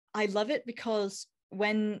 I love it because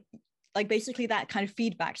when like basically that kind of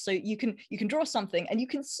feedback, so you can draw something and you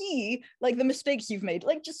can see like the mistakes you've made,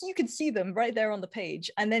 like just you can see them right there on the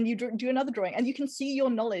page, and then you do another drawing and you can see your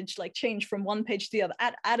knowledge like change from one page to the other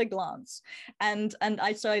at a glance. And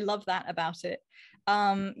I love that about it.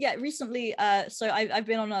 Yeah, recently so I've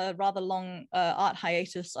been on a rather long art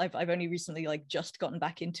hiatus. I've only recently like just gotten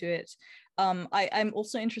back into it. I'm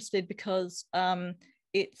also interested because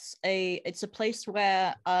it's a place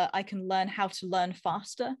where I can learn how to learn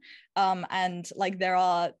faster, and like there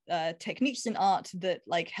are techniques in art that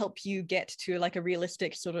like help you get to like a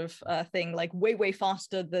realistic sort of thing like way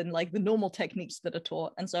faster than like the normal techniques that are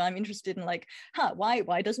taught. And so I'm interested in like,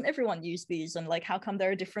 why doesn't everyone use these, and like how come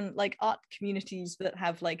there are different like art communities that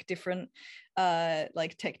have like different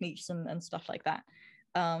like techniques and stuff like that.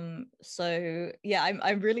 So yeah,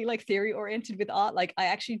 I'm really like theory oriented with art. Like I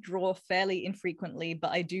actually draw fairly infrequently,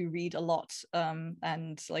 but I do read a lot,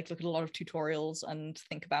 and like look at a lot of tutorials and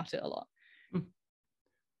think about it a lot. Do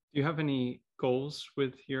you have any goals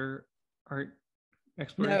with your art No,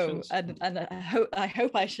 explorations? and I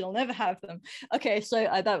hope I shall never have them. Okay, so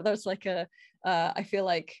that was like a I feel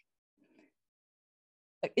like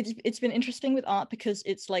it's been interesting with art because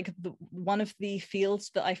it's like one of the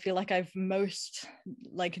fields that I feel like I've most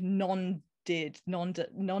like non-doing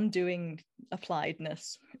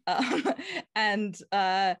appliedness, um, and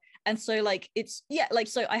so like it's yeah, like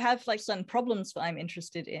so I have like certain problems that I'm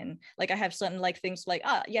interested in. Like I have certain like things like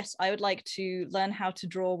yes, I would like to learn how to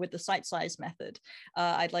draw with the sight size method.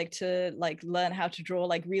 I'd like to like learn how to draw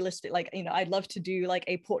like realistic, like I'd love to do like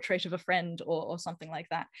a portrait of a friend or something like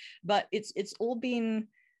that. But it's all been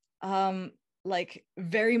like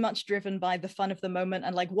very much driven by the fun of the moment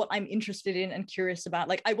and like what I'm interested in and curious about.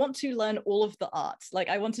 Like I want to learn all of the arts. Like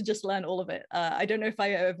I want to just learn all of it. I don't know if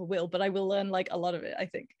I ever will, but I will learn like a lot of it, I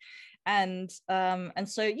think. And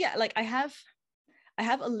so yeah, like I have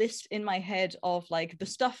a list in my head of like the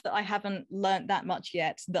stuff that I haven't learned that much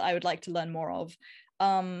yet that I would like to learn more of.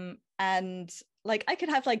 And like I could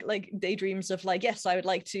have like daydreams of like, yes, I would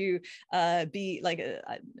like to be like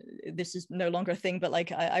this is no longer a thing, but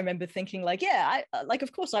like I remember thinking like, yeah, I like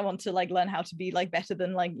of course I want to like learn how to be like better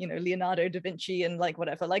than like Leonardo da Vinci and like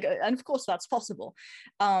whatever, like and of course that's possible.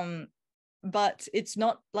 But it's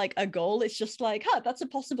not like a goal. It's just like, that's a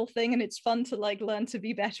possible thing, and it's fun to like learn to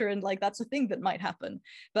be better, and like that's a thing that might happen.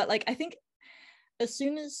 But like I think as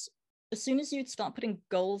soon as you'd start putting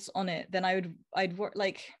goals on it, then I'd work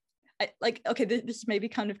like okay, this maybe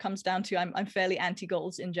kind of comes down to I'm fairly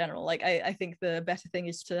anti-goals in general. Like I think the better thing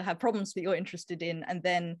is to have problems that you're interested in, and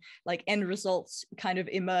then like end results kind of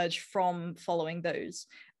emerge from following those.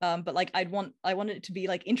 But like I want it to be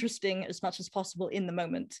like interesting as much as possible in the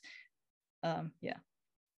moment. Yeah.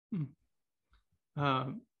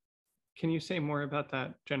 Can you say more about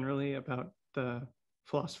that generally, about the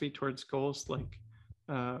philosophy towards goals? Like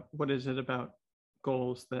what is it about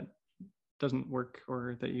goals that doesn't work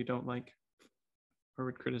or that you don't like or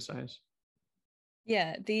would criticize?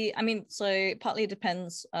 Yeah, I mean, so partly it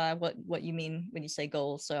depends what you mean when you say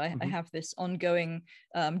goals. So I have this ongoing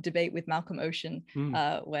debate with Malcolm Ocean,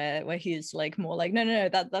 where he's like more like, no,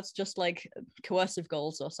 that's just like coercive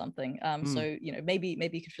goals or something. So maybe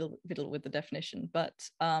you could fiddle with the definition, but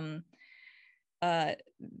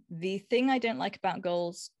the thing I don't like about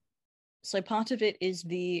goals, so part of it is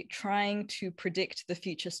the trying to predict the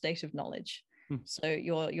future state of knowledge. So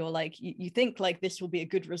you're like you think like this will be a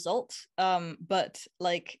good result, but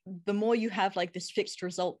like the more you have like this fixed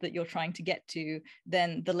result that you're trying to get to,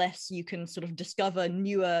 then the less you can sort of discover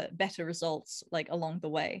newer, better results like along the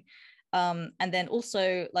way. And then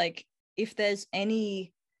also like if there's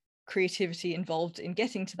any creativity involved in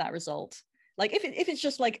getting to that result, like if it's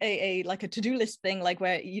just like a like a to-do list thing, like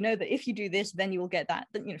where that if you do this then you will get that,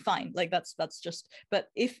 then fine, like that's just. But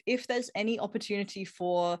if there's any opportunity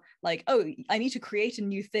for like, oh, I need to create a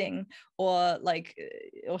new thing or like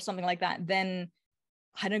or something like that, then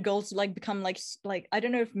I don't know, goals like become like I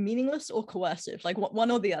don't know if meaningless or coercive, like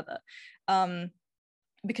one or the other,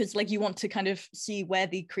 because like you want to kind of see where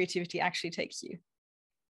the creativity actually takes you.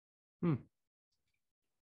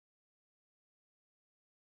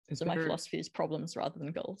 So my philosophy is problems rather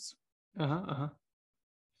than goals.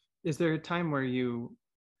 Is there a time where you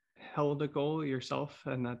held a goal yourself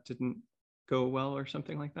and that didn't go well or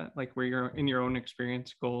something like that? Like where you're in your own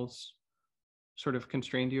experience, goals sort of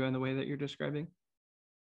constrained you in the way that you're describing?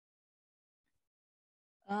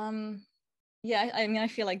 Yeah, I mean, I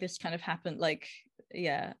feel like this kind of happened, like,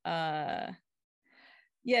 yeah.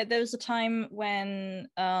 Yeah, there was a time when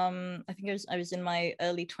I think I was in my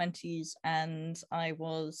early 20s, and I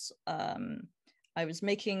was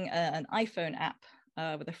making an iPhone app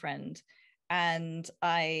with a friend, and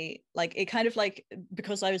I like it kind of like,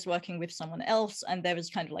 because I was working with someone else and there was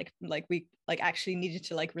kind of like we like actually needed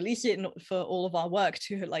to like release it for all of our work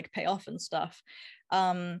to like pay off and stuff.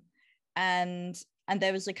 And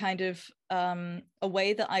there was a kind of a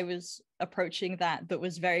way that I was approaching that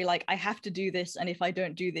was very like, I have to do this, and if I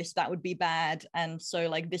don't do this that would be bad, and so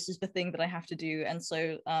like this is the thing that I have to do. And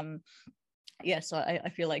so so I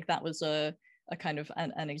feel like that was a kind of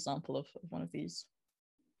an example of one of these.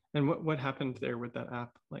 And what happened there with that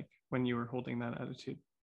app, like when you were holding that attitude?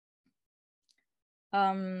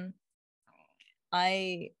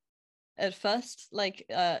 I at first like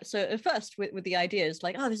so at first with the idea is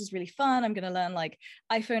like, oh, this is really fun, I'm gonna learn like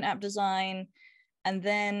iPhone app design. And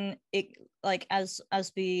then it like as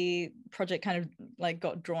the project kind of like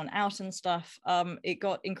got drawn out and stuff, it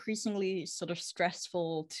got increasingly sort of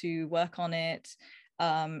stressful to work on it.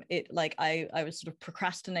 It like I was sort of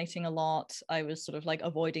procrastinating a lot, I was sort of like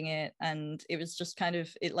avoiding it, and it was just kind of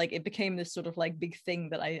it became this sort of like big thing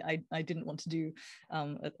that I didn't want to do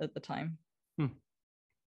at the time.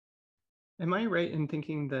 Am I right in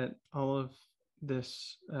thinking that all of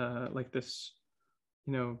this like this,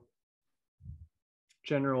 you know,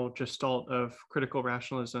 general gestalt of critical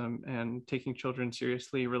rationalism and taking children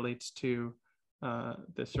seriously relates to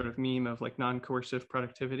this sort of meme of like non-coercive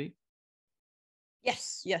productivity?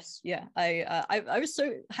 Yes, yeah. I was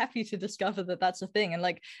so happy to discover that that's a thing, and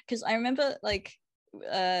like because I remember like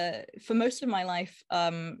for most of my life,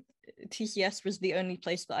 TCS was the only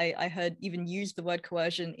place that I heard even use the word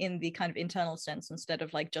coercion in the kind of internal sense, instead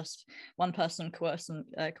of like just one person coercing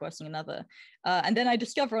another. And then I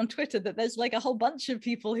discover on Twitter that there's like a whole bunch of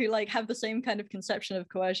people who like have the same kind of conception of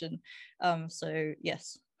coercion. So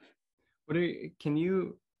yes. Can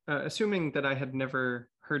you, assuming that I had never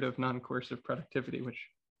heard of non-coercive productivity, which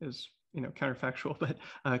is, you know, counterfactual, but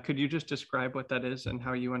could you just describe what that is and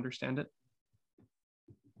how you understand it?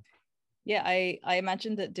 Yeah, I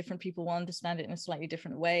imagine that different people will understand it in a slightly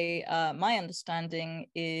different way. My understanding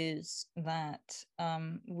is that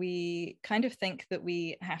we kind of think that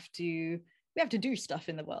we have to do stuff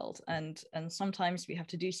in the world, and sometimes we have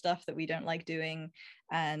to do stuff that we don't like doing,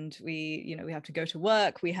 and we have to go to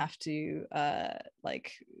work, we have to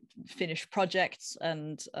like finish projects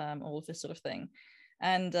and all of this sort of thing.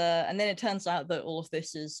 And then it turns out that all of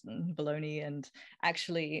this is baloney, and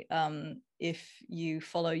actually if you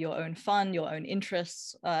follow your own fun, your own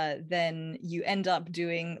interests, then you end up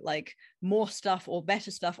doing like more stuff or better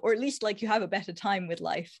stuff, or at least like you have a better time with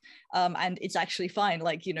life, and it's actually fine.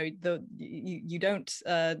 Like you don't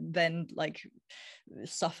then like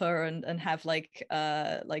suffer and have like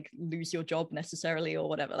lose your job necessarily or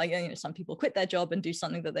whatever. Like some people quit their job and do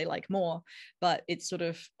something that they like more, but it's sort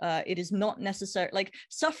of it is not necessary. Like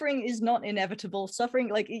suffering is not inevitable. Suffering,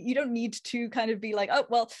 like you don't need to kind of be like, oh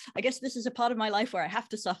well, I guess this is a part of my life where I have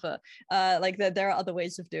to suffer. Like there are other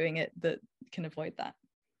ways of doing it that can avoid that.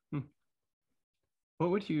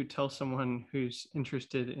 What would you tell someone who's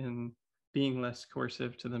interested in being less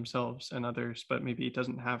coercive to themselves and others, but maybe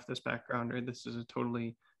doesn't have this background, or this is a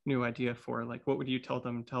totally new idea for, like, what would you tell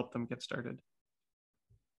them to help them get started?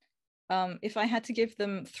 If I had to give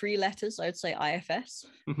them 3 letters, I would say IFS.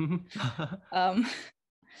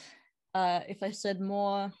 If I said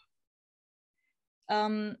more,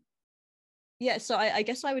 so I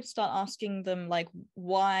guess I would start asking them like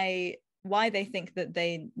why they think that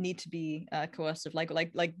they need to be coercive,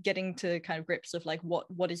 like getting to kind of grips of like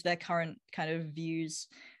what is their current kind of views,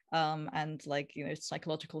 and like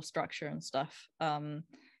psychological structure and stuff,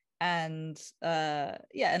 and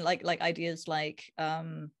like ideas like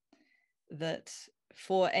that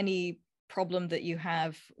for any problem that you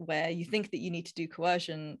have where you think that you need to do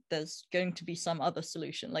coercion, there's going to be some other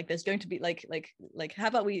solution. Like there's going to be like how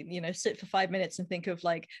about we sit for 5 minutes and think of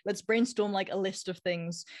like, let's brainstorm like a list of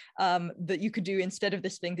things that you could do instead of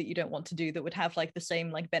this thing that you don't want to do, that would have like the same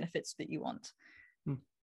like benefits that you want.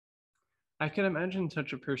 I can imagine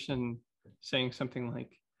such a person saying something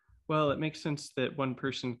like, well, it makes sense that one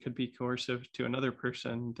person could be coercive to another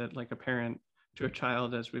person, that like a parent to a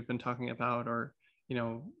child, as we've been talking about, or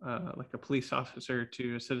like a police officer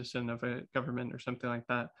to a citizen of a government or something like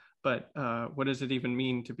that. But what does it even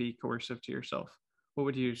mean to be coercive to yourself? What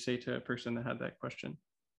would you say to a person that had that question?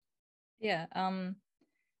 Yeah,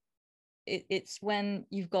 it's when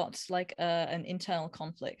you've got like an internal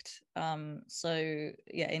conflict. So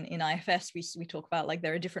yeah, in IFS we talk about like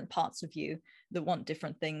there are different parts of you that want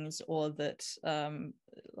different things, or that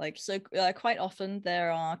quite often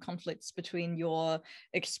there are conflicts between your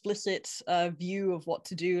explicit view of what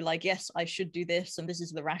to do, like, yes, I should do this and this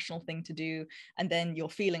is the rational thing to do, and then your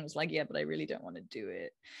feelings like, yeah, but I really don't want to do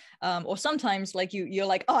it. Or sometimes like you're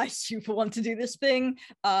like, oh, I super want to do this thing,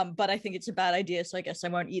 but I think it's a bad idea, so I guess I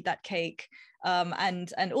won't eat that cake.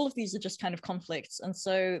 And all of these are just kind of conflicts. And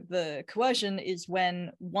so the coercion is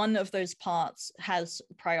when one of those parts has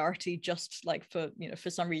priority, just like for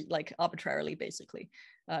some reason, like arbitrarily, basically,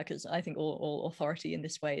 because I think all authority in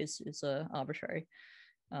this way is arbitrary.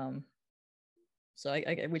 So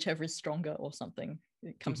I whichever is stronger or something,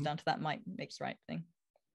 it comes down to that might makes the right thing.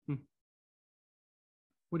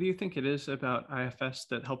 What do you think it is about IFS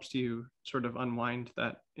that helps you sort of unwind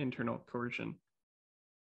that internal coercion?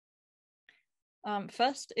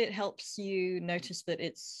 First, it helps you notice that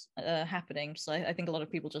it's happening. So I think a lot of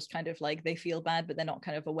people just kind of like, they feel bad, but they're not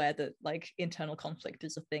kind of aware that like internal conflict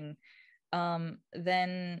is a thing.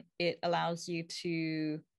 Then it allows you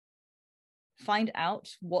to find out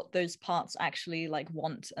what those parts actually like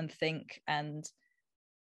want and think. And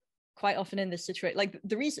quite often in this situation, like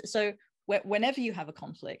the reason, so whenever you have a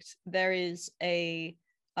conflict, there is a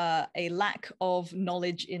lack of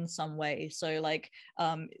knowledge in some way. So like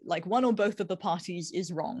one or both of the parties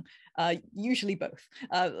is wrong, usually both,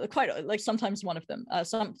 quite like sometimes one of them,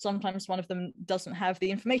 sometimes one of them doesn't have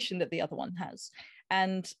the information that the other one has.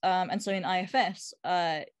 And so in IFS,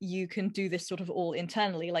 you can do this sort of all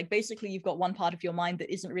internally. Like basically you've got one part of your mind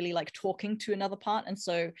that isn't really like talking to another part, and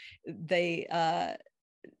so they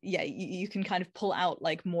you can kind of pull out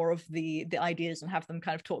like more of the ideas and have them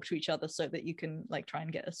kind of talk to each other so that you can like try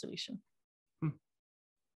and get a solution.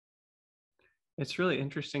 It's really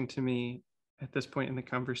interesting to me at this point in the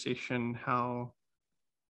conversation how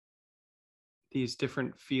these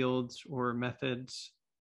different fields or methods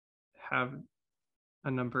have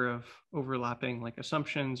a number of overlapping like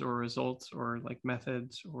assumptions or results or like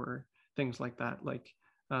methods or things like that. Like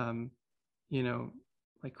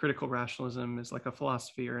like critical rationalism is like a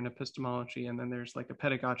philosophy or an epistemology, and then there's like a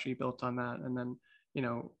pedagogy built on that, and then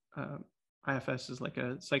IFS is like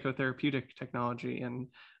a psychotherapeutic technology, and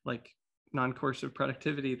like non-coercive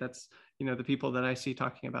productivity, that's the people that I see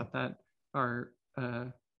talking about that are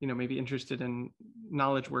maybe interested in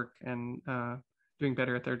knowledge work and doing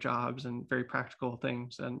better at their jobs and very practical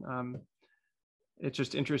things. And it's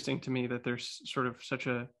just interesting to me that there's sort of such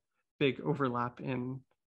a big overlap in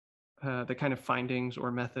the kind of findings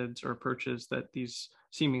or methods or approaches that these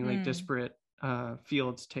seemingly disparate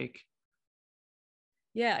fields take.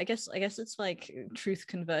 Yeah, I guess it's like truth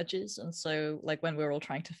converges, and so like when we're all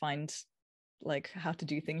trying to find like how to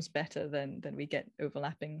do things better, then we get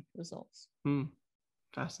overlapping results.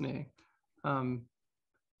 Fascinating.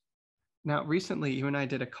 Now, recently, you and I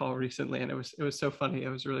did a call recently, and it was so funny. It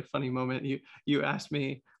was a really funny moment. You asked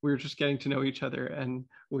me, we were just getting to know each other, and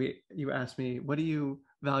you asked me, what do you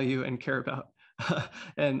value and care about?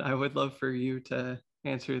 And I would love for you to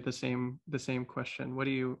answer the same question. What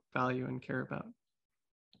do you value and care about?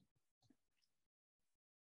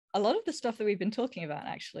 A lot of the stuff that we've been talking about,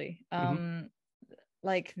 actually.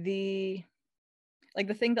 Like the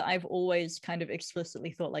thing that I've always kind of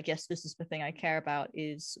explicitly thought, like, yes, this is the thing I care about,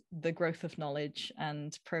 is the growth of knowledge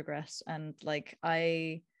and progress. And like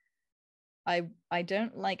I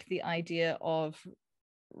don't like the idea of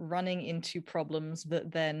running into problems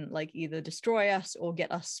that then like either destroy us or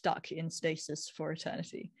get us stuck in stasis for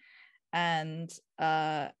eternity. And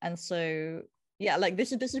so yeah, like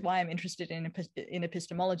this is why I'm interested in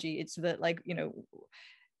epistemology. It's that like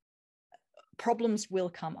problems will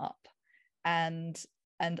come up, and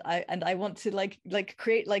I want to like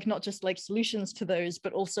create like not just like solutions to those,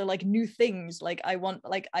 but also like new things. Like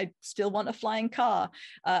I still want a flying car.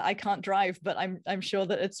 I can't drive, but I'm sure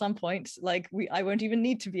that at some point like I won't even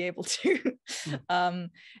need to be able to.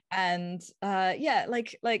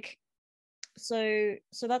 So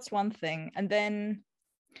that's one thing. And then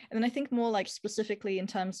I think more like specifically in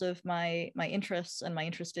terms of my interests and my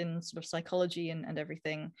interest in sort of psychology and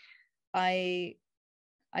everything, I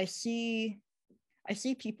see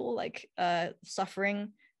people like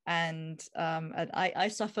suffering, and I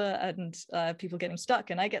suffer, and people getting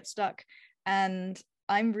stuck, and I get stuck, and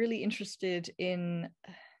I'm really interested in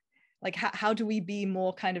like how do we be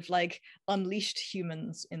more kind of like unleashed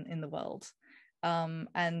humans in the world.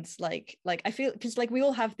 And like I feel, because like we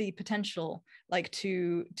all have the potential like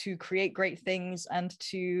to create great things and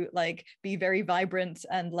to like be very vibrant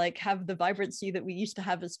and like have the vibrancy that we used to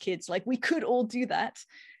have as kids. Like we could all do that,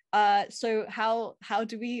 So how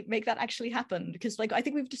do we make that actually happen? Because like I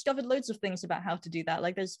think we've discovered loads of things about how to do that.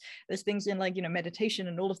 Like there's things in like, you know, meditation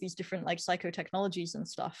and all of these different like psychotechnologies and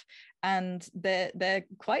stuff, and they're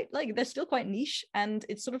quite like they're still quite niche, and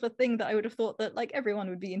it's sort of a thing that I would have thought that like everyone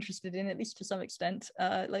would be interested in, at least to some extent,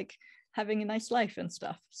 like having a nice life and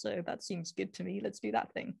stuff. So that seems good to me. Let's do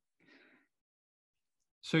that thing.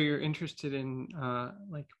 So you're interested in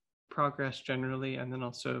like progress generally, and then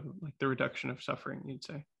also like the reduction of suffering, you'd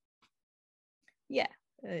say? Yeah,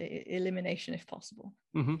 elimination if possible.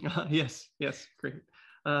 Mm-hmm. Yes, great.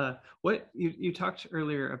 What you talked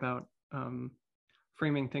earlier about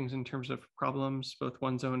framing things in terms of problems, both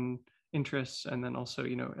one's own interests and then also,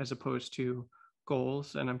 you know, as opposed to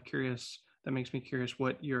goals. And I'm curious, that makes me curious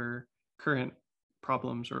what your current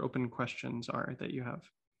problems or open questions are that you have.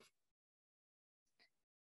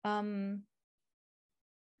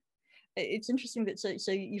 It's interesting that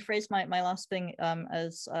so you phrased my last thing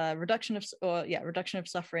as reduction of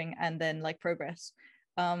suffering and then like progress.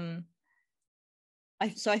 So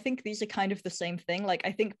I think these are kind of the same thing. Like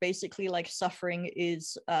I think basically like suffering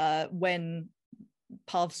is when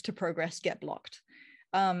paths to progress get blocked.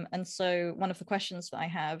 And so one of the questions that I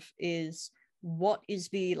have is, what is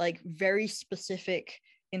the like very specific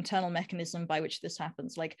internal mechanism by which this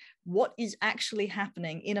happens? Like what is actually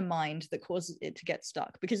happening in a mind that causes it to get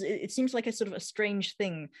stuck? Because it seems like a sort of a strange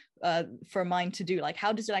thing for a mind to do. Like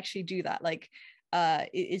how does it actually do that? Like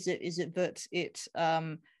is it that it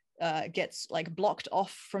gets like blocked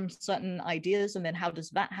off from certain ideas, and then how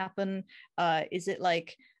does that happen? Is it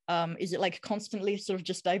like constantly sort of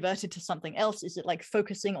just diverted to something else? Is it like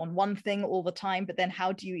focusing on one thing all the time? But then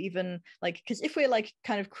how do you even like, because if we're like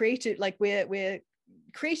kind of creative, like we're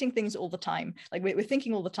creating things all the time, like we're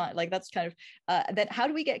thinking all the time, like that's kind of then how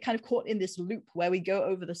do we get kind of caught in this loop where we go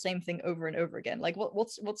over the same thing over and over again? Like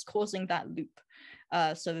what's causing that loop?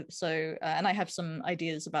 And I have some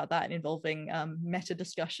ideas about that involving meta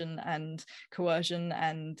discussion and coercion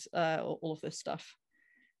and all of this stuff.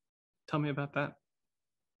 Tell me about that.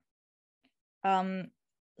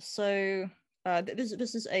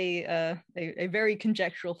 This is a very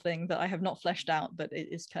conjectural thing that I have not fleshed out, but it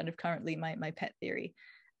is kind of currently my pet theory.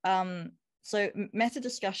 So meta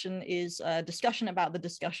discussion is a discussion about the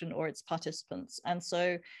discussion or its participants, and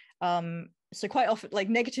so quite often like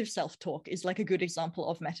negative self-talk is like a good example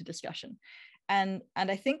of meta discussion, and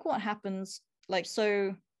I think what happens like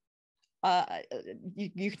so.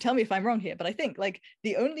 You can tell me if I'm wrong here, but I think like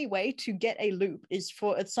the only way to get a loop is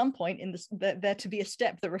for at some point in this there to be a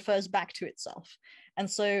step that refers back to itself. And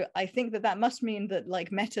so I think that must mean that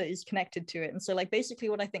like meta is connected to it. And so like basically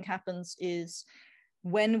what I think happens is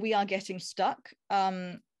when we are getting stuck,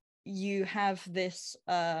 you have this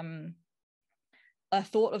a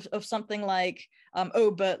thought of something like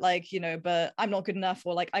oh but like, you know, but I'm not good enough,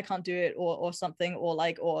 or like I can't do it, or something, or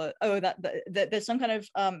like, or oh that there's some kind of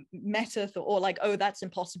meta thought, or like oh that's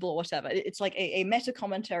impossible, or whatever. It's like a meta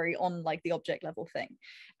commentary on like the object level thing,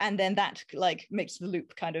 and then that like makes the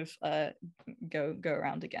loop kind of go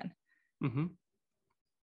around again. Mm-hmm.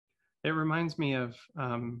 It reminds me of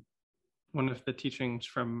one of the teachings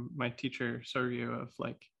from my teacher Soryu, of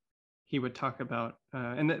like he would talk about,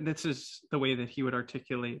 and this is the way that he would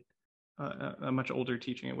articulate a much older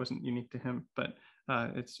teaching. It wasn't unique to him, but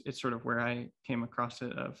it's sort of where I came across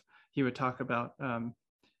it. Of he would talk about,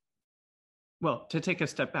 well, to take a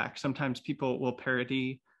step back, sometimes people will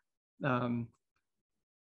parody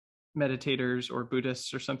meditators or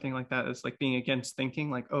Buddhists or something like that as like being against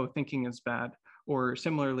thinking, like, oh, thinking is bad. Or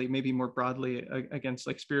similarly, maybe more broadly against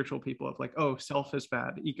like spiritual people of like, oh, self is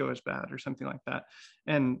bad, ego is bad, or something like that.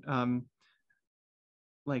 And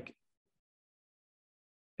like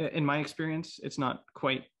in my experience, it's not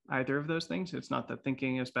quite either of those things. It's not that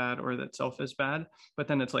thinking is bad or that self is bad, but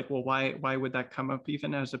then it's like, well, why would that come up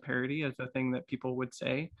even as a parody, as a thing that people would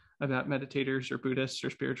say about meditators or Buddhists or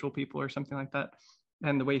spiritual people or something like that?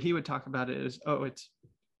 And the way he would talk about it is, oh, it's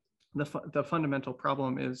the fundamental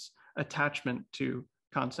problem is attachment to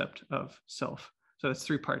concept of self. So it's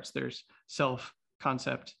three parts. There's self,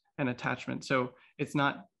 concept, and attachment. So it's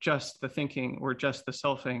not just the thinking or just the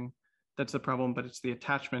selfing that's the problem, but it's the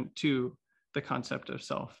attachment to the concept of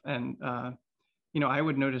self. And you know, I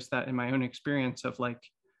would notice that in my own experience of like,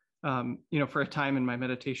 you know, for a time in my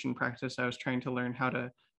meditation practice, I was trying to learn how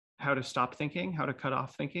to stop thinking, how to cut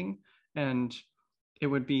off thinking, and it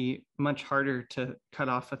would be much harder to cut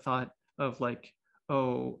off a thought of like,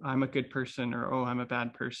 oh, I'm a good person, or oh, I'm a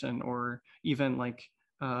bad person, or even like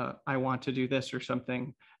I want to do this or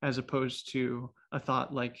something, as opposed to a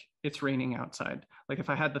thought like it's raining outside. Like if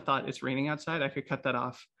I had the thought it's raining outside, I could cut that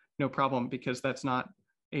off, no problem, because that's not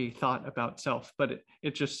a thought about self, but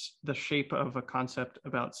it just, the shape of a concept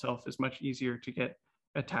about self is much easier to get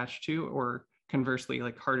attached to, or conversely,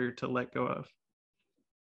 like harder to let go of.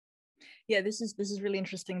 Yeah, this is really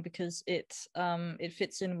interesting because it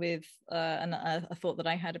fits in with a thought that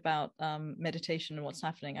I had about meditation and what's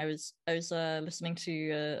happening. I was listening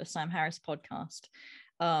to a Sam Harris podcast,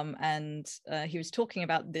 and he was talking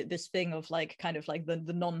about this thing of like kind of like the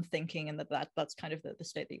non-thinking, and that's kind of the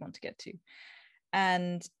state that you want to get to.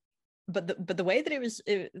 And but the way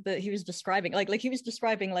that that he was describing, like he was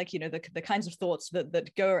describing like, you know, the kinds of thoughts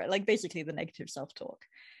that go like basically the negative self-talk.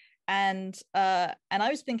 And I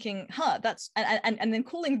was thinking, that's and then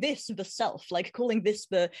calling this the self, like calling this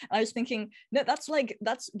I was thinking, no, that's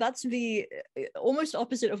the almost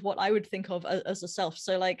opposite of what I would think of as a self.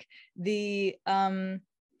 So like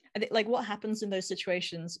I think like what happens in those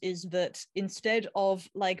situations is that instead of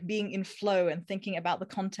like being in flow and thinking about the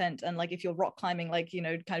content, and like if you're rock climbing, like, you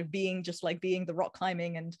know, kind of being just like being the rock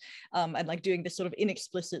climbing and like doing this sort of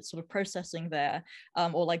inexplicit sort of processing there,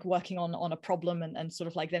 or like working on a problem, and sort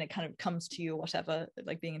of like then it kind of comes to you or whatever,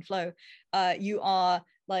 like being in flow, you are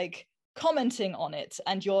like commenting on it,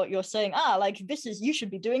 and you're saying, like this is, you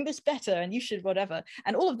should be doing this better, and you should whatever,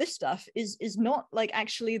 and all of this stuff is not like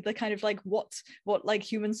actually the kind of like what like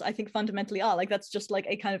humans I think fundamentally are. Like that's just like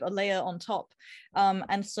a kind of a layer on top.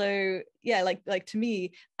 And so yeah, like to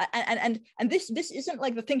me, and this isn't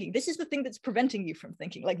like the thinking, this is the thing that's preventing you from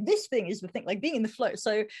thinking. Like this thing is the thing, like being in the flow.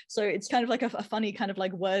 So it's kind of like a funny kind of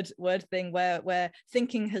like word thing where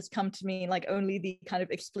thinking has come to mean like only the kind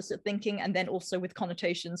of explicit thinking, and then also with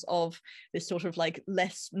connotations of this sort of like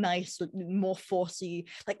less nice, more forcey,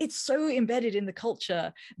 like it's so embedded in the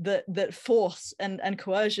culture that force and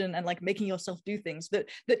coercion and like making yourself do things, that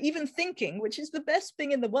even thinking, which is the best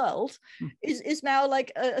thing in the world, is now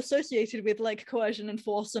like associated with like coercion and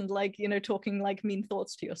force, and like, you know, talking like mean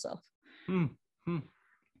thoughts to yourself.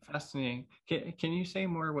 Fascinating. Can you say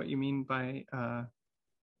more what you mean by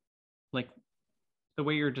like the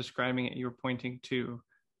way you're describing it? You're pointing to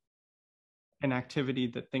an activity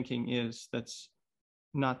that thinking is, that's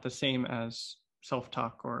not the same as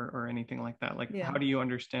self-talk or anything like that. Like, how do you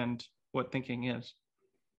understand what thinking is?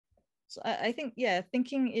 So I think, yeah,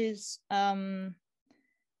 thinking is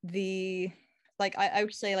the, like I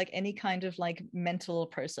would say like any kind of like mental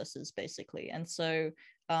processes basically. And so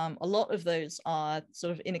a lot of those are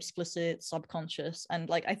sort of inexplicit, subconscious, and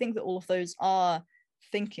like I think that all of those are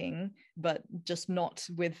thinking, but just not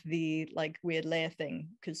with the like weird layer thing,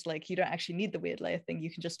 because like you don't actually need the weird layer thing, you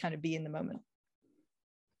can just kind of be in the moment.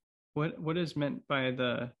 What is meant by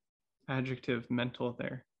the adjective mental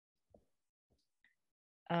there?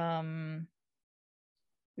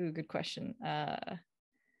 Good question.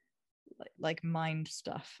 Like mind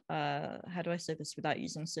stuff. How do I say this without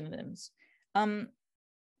using synonyms?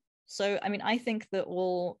 So, I mean, I think that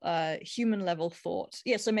all human level thought,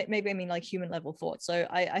 so maybe I mean like human level thought. So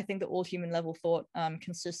I think that all human level thought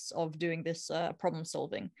consists of doing this problem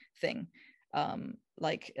solving thing.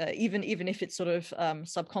 Even if it's sort of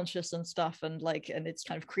subconscious and stuff, and like, and it's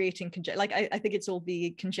kind of creating like I think it's all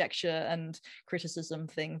the conjecture and criticism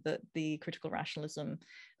thing that the critical rationalism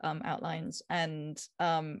outlines, and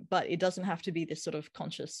but it doesn't have to be this sort of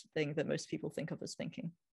conscious thing that most people think of as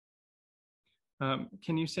thinking.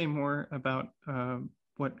 Can you say more about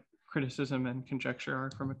what criticism and conjecture are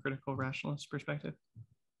from a critical rationalist perspective?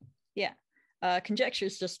 Yeah. Conjecture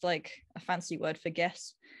is just like a fancy word for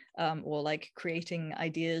guess, or like creating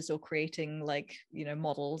ideas, or creating like, you know,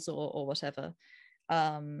 models or whatever,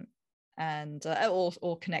 and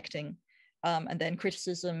or connecting. And then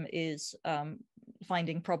criticism is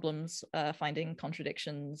finding problems, finding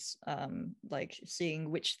contradictions, like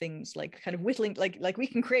seeing which things, like kind of whittling, like we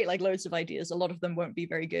can create like loads of ideas, a lot of them won't be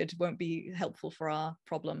very good, won't be helpful for our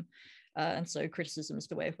problem, and so criticism is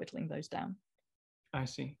the way of whittling those down. I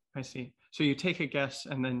see. So you take a guess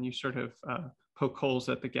and then you sort of poke holes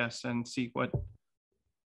at the guess and see what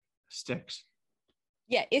sticks.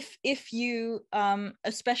 Yeah, if you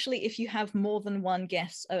especially if you have more than one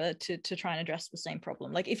guess to try and address the same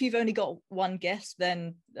problem. Like if you've only got one guess,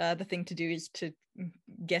 then the thing to do is to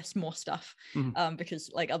guess more stuff, because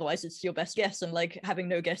like otherwise it's your best guess, and like having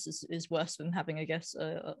no guess is worse than having a guess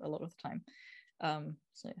a lot of the time.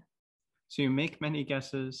 So you make many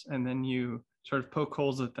guesses and then you sort of poke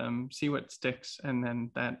holes at them, see what sticks, and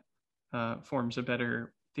then that forms a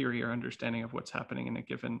better theory or understanding of what's happening in a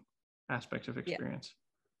given aspect of experience.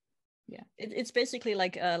 Yeah, it's basically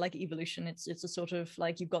like evolution. It's a sort of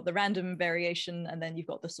like you've got the random variation and then you've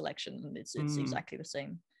got the selection, and it's exactly the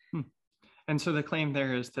same. And so the claim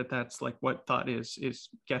there is that that's like what thought is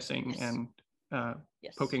guessing. Yes. And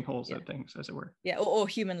Yes. poking holes Yeah. at things, as it were. Yeah, or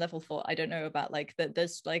human level thought. I don't know about like that.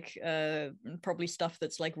 There's like probably stuff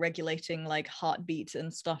that's like regulating like heartbeat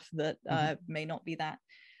and stuff that may not be that.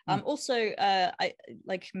 Also, I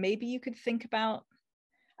like maybe you could think about.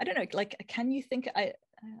 I don't know. Like, can you think? I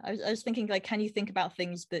was thinking like, can you think about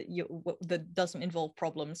things that that doesn't involve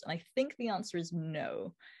problems? And I think the answer is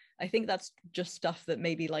no. I think that's just stuff that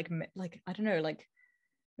maybe like I don't know, like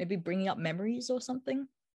maybe bringing up memories or something.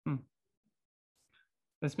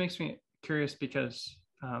 This makes me curious because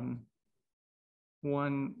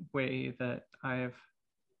one way that I've,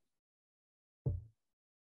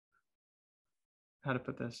 how to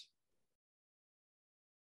put this,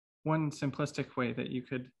 one simplistic way that you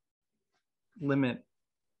could limit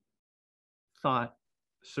thought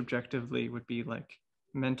subjectively would be like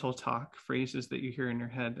mental talk, phrases that you hear in your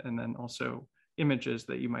head, and then also images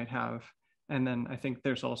that you might have. And then I think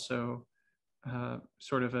there's also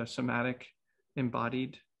sort of a somatic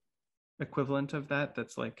embodied equivalent of that,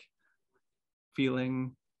 that's like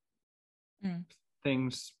feeling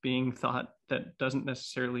things being thought that doesn't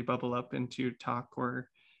necessarily bubble up into talk or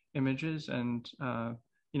images. And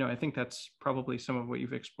I think that's probably some of what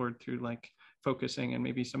you've explored through like focusing and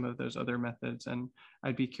maybe some of those other methods. And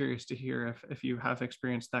I'd be curious to hear if you have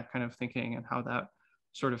experienced that kind of thinking and how that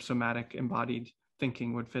sort of somatic embodied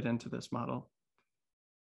thinking would fit into this model.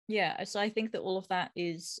 Yeah, so I think that all of that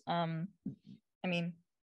is I mean,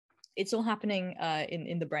 it's all happening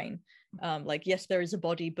in the brain. Like, yes, there is a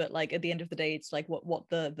body, but like at the end of the day, it's like what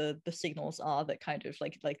the signals are that kind of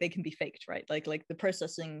like they can be faked, right? Like the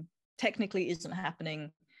processing technically isn't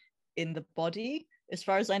happening in the body, as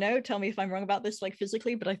far as I know. Tell me if I'm wrong about this, like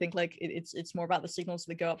physically, but I think like it's more about the signals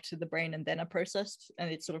that go up to the brain and then are processed,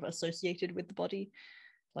 and it's sort of associated with the body.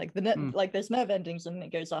 Like like there's nerve endings and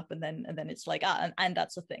it goes up, and then it's like and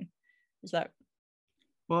that's a thing. Is that?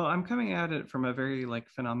 Well, I'm coming at it from a very like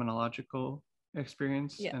phenomenological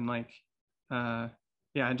experience. Yeah. And like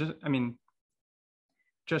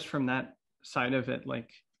just from that side of it, like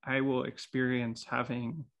I will experience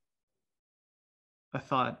having a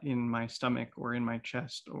thought in my stomach or in my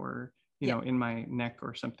chest or in my neck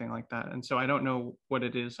or something like that. And so I don't know what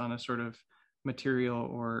it is on a sort of material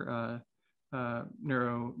or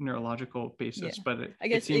neurological basis, but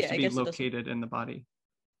it seems to be located in the body.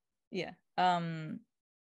 Yeah.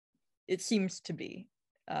 It seems to be.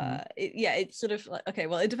 It's sort of like, okay,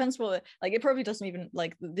 well, it depends what, like, it probably doesn't even,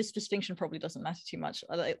 like, this distinction probably doesn't matter too much.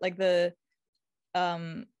 Like the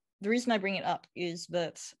reason I bring it up is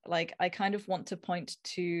that, like, I kind of want to point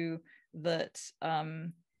to that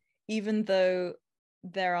even though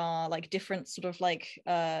there are like different sort of like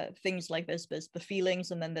things, like there's the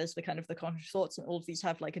feelings, and then there's the kind of the conscious thoughts, and all of these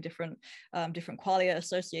have like a different qualia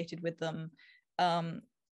associated with them.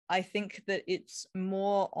 I think that it's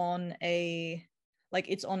more on a, like,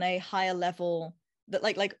 it's on a higher level that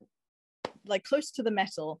like close to the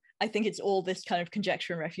metal. I think it's all this kind of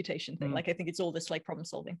conjecture and refutation thing. Like, I think it's all this like problem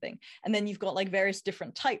solving thing, and then you've got like various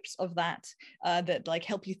different types of that that like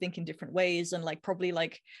help you think in different ways. And like probably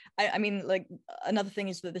like I mean, like, another thing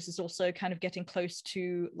is that this is also kind of getting close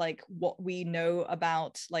to like what we know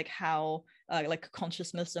about like how like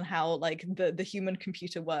consciousness and how like the human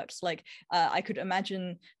computer works. Like I could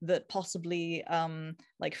imagine that possibly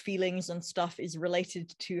like feelings and stuff is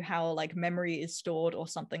related to how like memory is stored or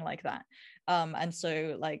something like that. And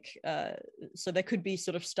so like so there could be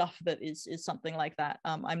sort of stuff that is something like that.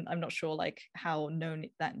 I'm not sure like how known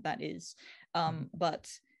that is, but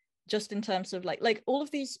just in terms of like all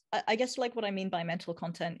of these, I guess like what I mean by mental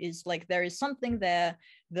content is like there is something there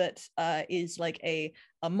that is like a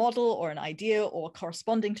model or an idea or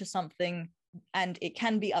corresponding to something, and it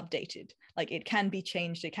can be updated. Like it can be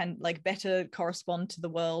changed, it can like better correspond to the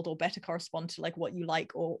world or better correspond to like what you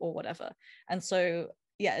like or whatever. And so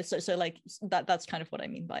yeah, so like that's kind of what I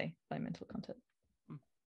mean by mental content.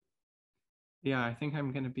 Yeah, I think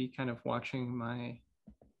I'm going to be kind of watching my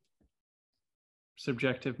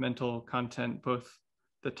subjective mental content, both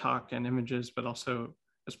the talk and images, but also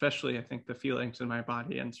especially I think the feelings in my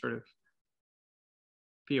body, and sort of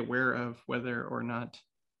be aware of whether or not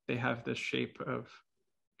they have this shape of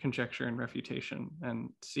conjecture and refutation,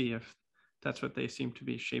 and see if that's what they seem to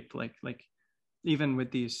be shaped like even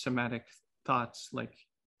with these somatic thoughts, like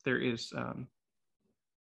there is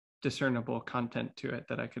discernible content to it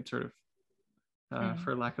that I could sort of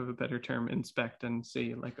for lack of a better term, inspect and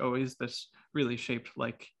see like, oh, is this really shaped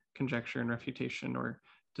like conjecture and refutation, or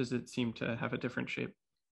does it seem to have a different shape?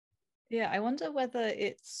 Yeah, I wonder whether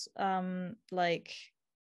it's like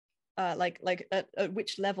at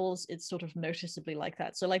which levels it's sort of noticeably like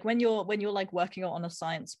that. So like when you're like working on a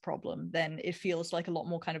science problem, then it feels like a lot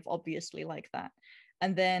more kind of obviously like that.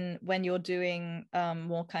 And then when you're doing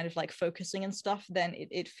more kind of like focusing and stuff, then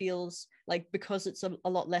it feels like, because it's a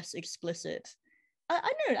lot less explicit.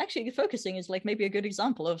 I know, actually focusing is like maybe a good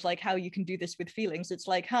example of like how you can do this with feelings. It's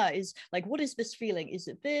like, is like, what is this feeling? Is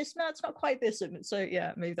it this? No, it's not quite this. And so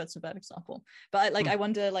yeah, maybe that's a bad example. But I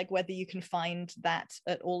wonder like whether you can find that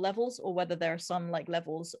at all levels, or whether there are some like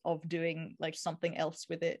levels of doing like something else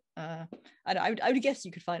with it. I would guess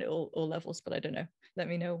you could find it all levels, but I don't know. Let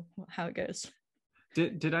me know how it goes.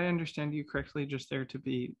 Did I understand you correctly just there to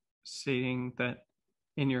be stating that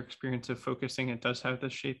in your experience of focusing, it does have the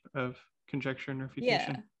shape of conjecture and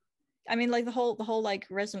refutation? Yeah, I mean, like the whole like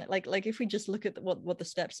resonate, like if we just look at what the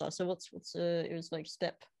steps are. So what's it was like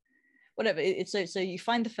step whatever. It's so you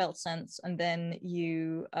find the felt sense, and then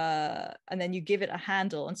you give it a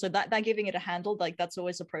handle. And so that giving it a handle, like that's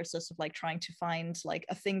always a process of like trying to find like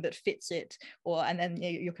a thing that fits it, and then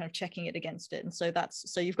you're kind of checking it against it. And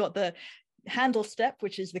so you've got the handle step,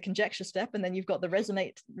 which is the conjecture step, and then you've got the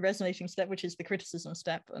resonating step, which is the criticism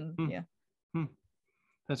step. And yeah.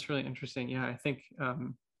 That's really interesting. Yeah, I think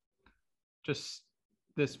just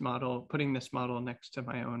putting this model next to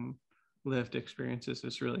my own lived experiences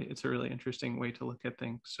it's a really interesting way to look at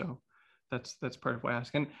things. So that's part of why I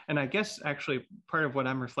ask. And I guess actually part of what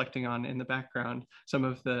I'm reflecting on in the background, some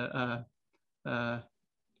of the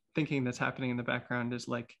thinking that's happening in the background is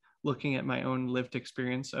like looking at my own lived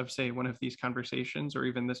experience of, say, one of these conversations, or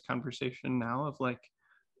even this conversation now, of like,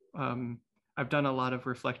 I've done a lot of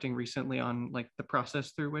reflecting recently on like the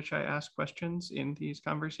process through which I ask questions in these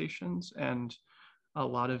conversations. And a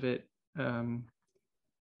lot of it,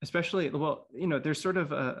 especially, well, there's sort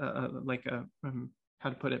of how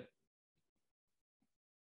to put it,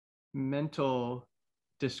 mental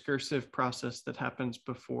discursive process that happens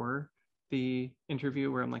before the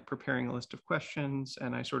interview, where I'm like preparing a list of questions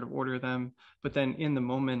and I sort of order them. But then in the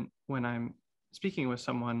moment when I'm speaking with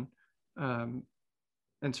someone,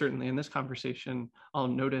 and certainly in this conversation, I'll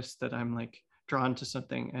notice that I'm like drawn to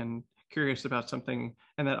something and curious about something.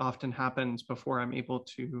 And that often happens before I'm able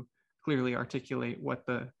to clearly articulate what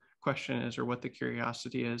the question is or what the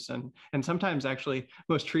curiosity is. And sometimes actually,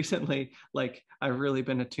 most recently, like I've really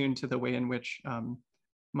been attuned to the way in which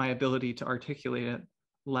my ability to articulate it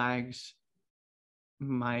lags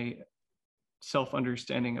my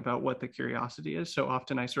self-understanding about what the curiosity is. So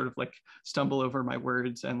often I sort of like stumble over my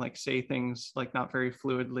words and like say things like not very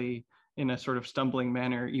fluidly, in a sort of stumbling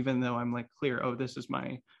manner, even though I'm like clear, oh, this is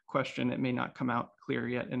my question. It may not come out clear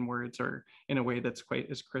yet in words or in a way that's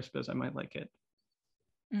quite as crisp as I might like it.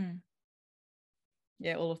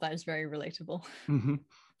 Yeah, all of that is very relatable.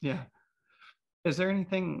 Yeah. Is there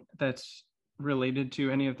anything that's related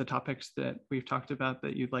to any of the topics that we've talked about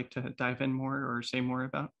that you'd like to dive in more or say more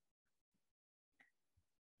about?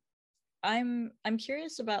 I'm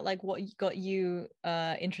curious about like what got you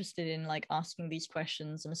interested in like asking these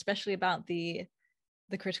questions, and especially about the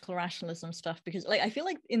critical rationalism stuff, because like I feel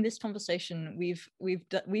like in this conversation we've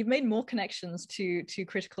made more connections to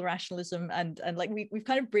critical rationalism and like we've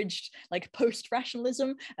kind of bridged like post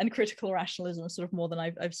rationalism and critical rationalism sort of more than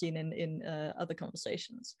I've seen in other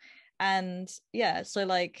conversations. And yeah, so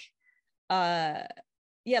like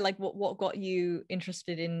like what got you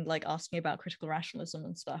interested in like asking about critical rationalism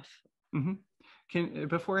and stuff?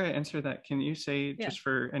 Before I answer that, can you say, just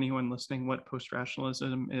for anyone listening, what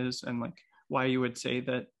post-rationalism is, and like why you would say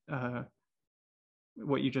that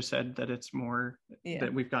what you just said, that it's more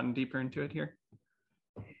that we've gotten deeper into it here?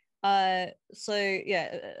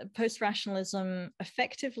 Post-rationalism,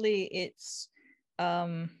 effectively it's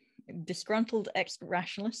disgruntled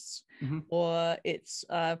ex-rationalists, or it's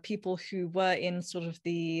people who were in sort of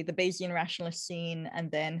the Bayesian rationalist scene and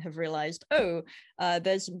then have realized,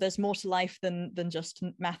 there's more to life than just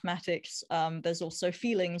mathematics. There's also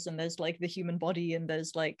feelings, and there's like the human body, and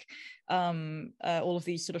there's like all of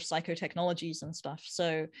these sort of psychotechnologies and stuff.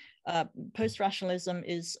 So post-rationalism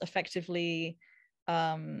is effectively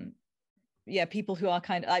people who are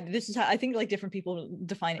kind of, this is how I think like different people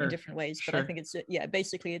define it in different ways, but I think it's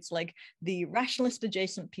basically it's like the rationalist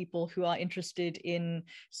adjacent people who are interested in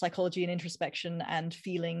psychology and introspection and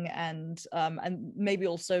feeling and maybe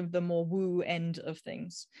also the more woo end of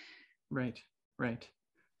things. Right.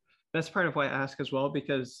 That's part of why I ask as well,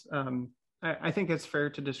 because I think it's fair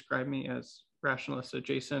to describe me as rationalist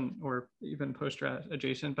adjacent or even post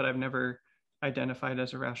adjacent, but I've never identified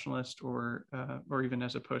as a rationalist or even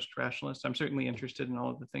as a post-rationalist. I'm certainly interested in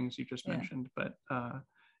all of the things you just mentioned, but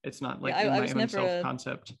it's not like in my own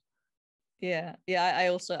self-concept. I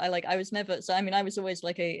also I was never, so I mean I was always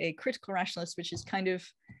like a critical rationalist, which is kind of,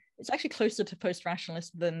 it's actually closer to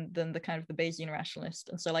post-rationalist than the kind of the Bayesian rationalist.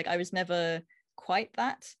 And so like I was never quite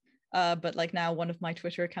that, but like now one of my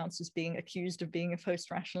Twitter accounts is being accused of being a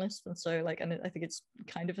post-rationalist, and so like, and I think it's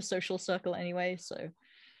kind of a social circle anyway, so.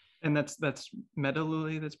 And that's Meta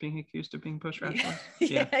Lulie that's being accused of being post-rationalist.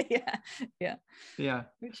 Yeah.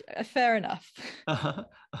 Which fair enough.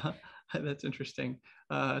 That's interesting.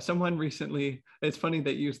 Someone recently, it's funny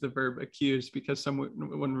that you use the verb accused, because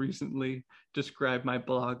someone recently described my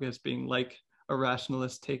blog as being like a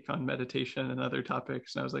rationalist take on meditation and other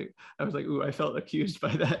topics, and I was like, ooh, I felt accused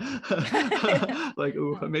by that. Like,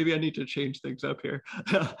 ooh, maybe I need to change things up here.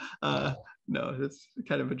 No, it's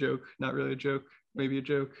kind of a joke, not really a joke, maybe a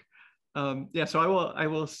joke. Yeah, so I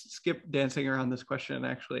will skip dancing around this question and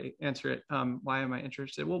actually answer it. Why am I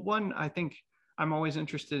interested? Well, one, I think I'm always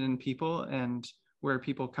interested in people and where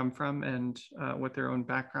people come from and what their own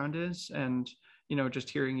background is. And, you know, just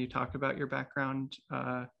hearing you talk about your background,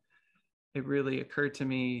 it really occurred to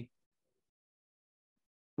me,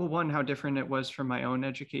 well, one, how different it was from my own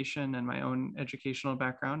education and my own educational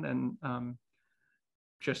background, and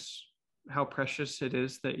just how precious it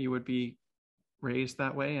is that you would be raised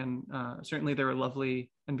that way. And certainly there were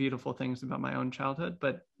lovely and beautiful things about my own childhood,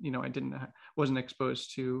 but you know, I wasn't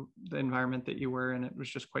exposed to the environment that you were, and it was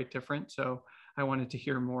just quite different. So I wanted to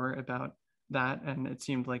hear more about that, and it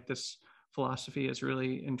seemed like this philosophy is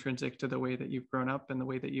really intrinsic to the way that you've grown up and the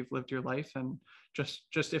way that you've lived your life. And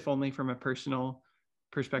just if only from a personal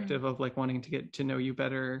perspective of like wanting to get to know you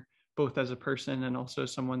better, both as a person and also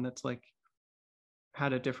someone that's like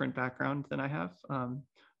had a different background than I have,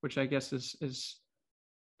 which I guess is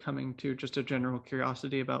coming to just a general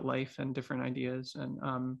curiosity about life and different ideas.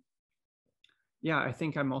 And yeah, I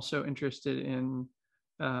think I'm also interested in,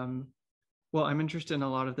 well, I'm interested in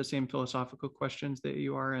a lot of the same philosophical questions that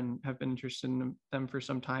you are, and have been interested in them for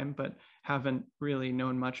some time, but haven't really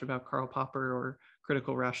known much about Karl Popper or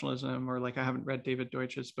critical rationalism, or like I haven't read David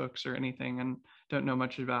Deutsch's books or anything and don't know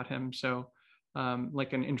much about him. So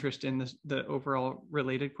like an interest in the overall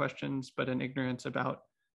related questions, but an ignorance about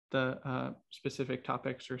the specific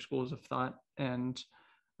topics or schools of thought. And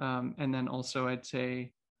then also I'd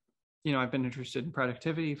say, you know, I've been interested in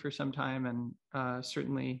productivity for some time, and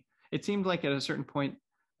certainly it seemed like at a certain point,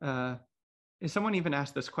 someone even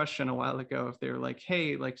asked this question a while ago, if they were like,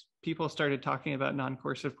 hey, like people started talking about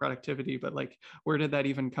non-coercive productivity, but like, where did that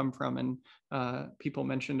even come from? And people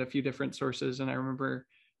mentioned a few different sources. And I remember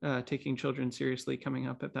taking children seriously coming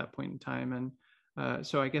up at that point in time. And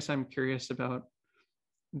so I guess I'm curious about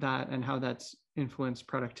that and how that's influenced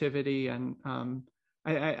productivity. And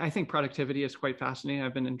I think productivity is quite fascinating.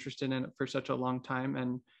 I've been interested in it for such a long time.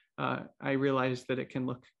 And I realize that it can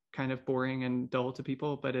look kind of boring and dull to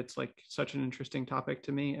people, but it's like such an interesting topic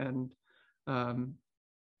to me. And on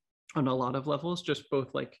a lot of levels, just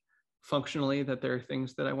both like functionally that there are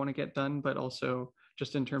things that I want to get done, but also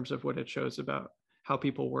just in terms of what it shows about how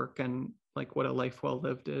people work and like what a life well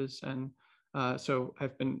lived is. And so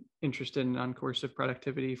I've been interested in non-coercive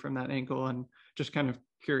productivity from that angle, and just kind of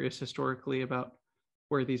curious historically about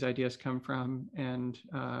where these ideas come from, and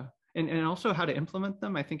also how to implement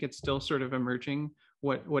them. I think it's still sort of emerging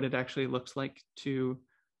what it actually looks like to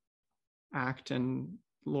act and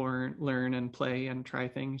learn and play and try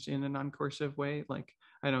things in a non-coercive way. Like,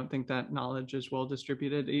 I don't think that knowledge is well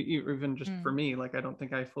distributed, even just for me. Like, I don't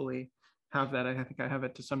think I fully have that. I think I have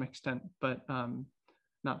it to some extent, but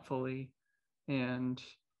not fully. And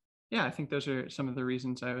yeah, I think those are some of the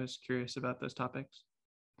reasons I was curious about those topics.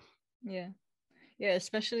 Yeah,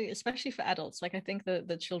 especially for adults. Like, I think that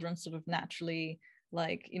the children sort of naturally,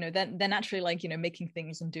 like, you know, they're naturally like, you know, making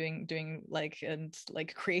things and doing like, and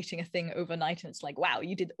like creating a thing overnight, and it's like, wow,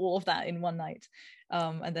 you did all of that in one night.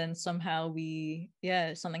 And then somehow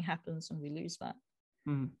something happens and we lose that.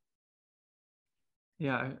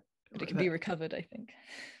 Yeah, but it can be recovered, I think.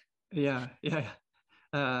 Yeah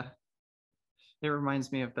It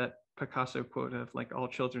reminds me of that Picasso quote of like, all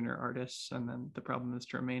children are artists, and then the problem is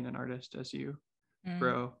to remain an artist as you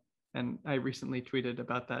grow. And I recently tweeted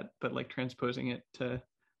about that, but like transposing it to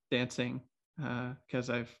dancing, because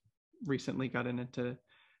I've recently gotten into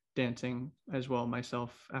dancing as well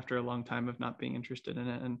myself after a long time of not being interested in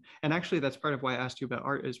it. And actually that's part of why I asked you about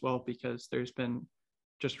art as well, because there's been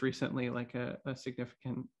just recently like a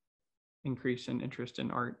significant increase in interest in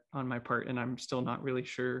art on my part, and I'm still not really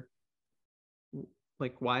sure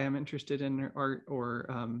like why I'm interested in art, or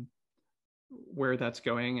where that's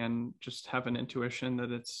going, and just have an intuition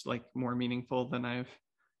that it's like more meaningful than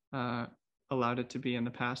I've allowed it to be in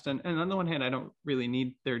the past. And on the one hand, I don't really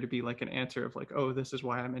need there to be like an answer of like, oh, this is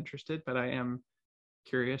why I'm interested, but I am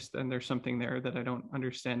curious, and there's something there that I don't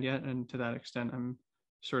understand yet. And to that extent, I'm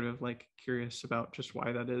sort of like curious about just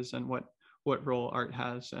why that is and what role art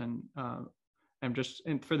has. And I'm just,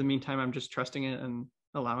 and for the meantime, I'm just trusting it and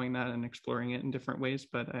allowing that and exploring it in different ways.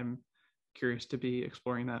 But I'm curious to be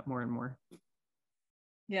exploring that more and more.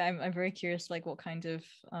 Yeah, I'm very curious, like what kind of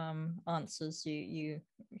answers you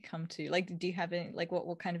come to. Like, do you have any, like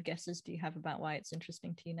what kind of guesses do you have about why it's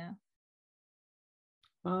interesting to you now?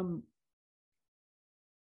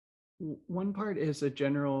 One part is a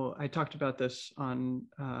general, I talked about this on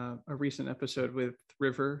a recent episode with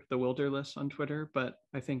River, the Wilderless on Twitter, but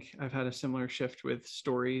I think I've had a similar shift with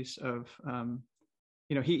stories of,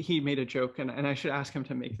 he made a joke, and I should ask him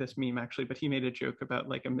to make this meme actually, but he made a joke about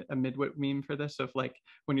like a midwit meme for this of like,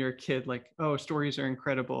 when you're a kid, like, oh, stories are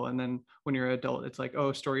incredible. And then when you're an adult, it's like,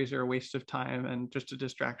 oh, stories are a waste of time and just a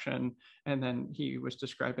distraction. And then he was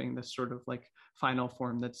describing this sort of like final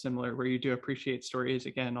form that's similar, where you do appreciate stories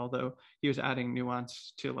again, although he was adding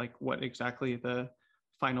nuance to like what exactly the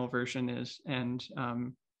final version is. And,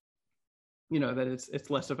 that it's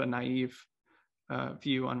less of a naive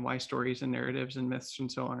view on why stories and narratives and myths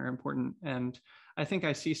and so on are important. And I think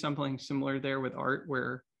I see something similar there with art,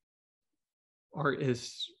 where art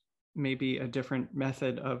is maybe a different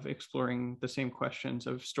method of exploring the same questions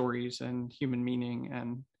of stories and human meaning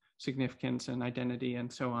and significance and identity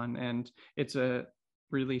and so on. And it's a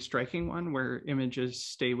really striking one where images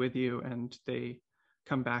stay with you and they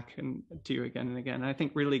come back and to you again and again. And I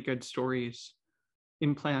think really good stories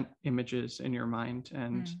implant images in your mind.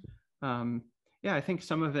 And yeah, I think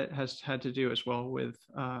some of it has had to do as well with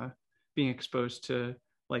being exposed to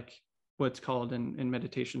like what's called in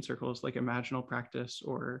meditation circles like imaginal practice,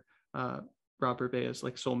 or Robert Bea's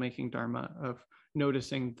like soul making dharma, of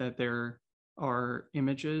noticing that there are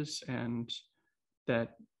images and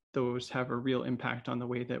that those have a real impact on the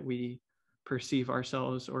way that we perceive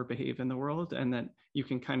ourselves or behave in the world, and that you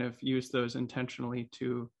can kind of use those intentionally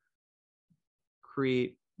to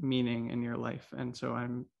create meaning in your life. And so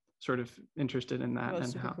I'm sort of interested in that. Oh, and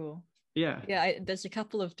super how cool. Yeah. There's a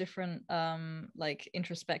couple of different like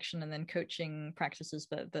introspection and then coaching practices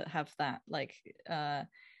that have that. Like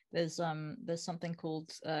there's something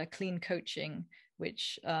called clean coaching,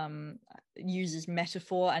 which uses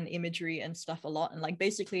metaphor and imagery and stuff a lot. And like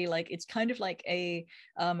basically like it's kind of like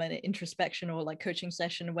an introspection or like coaching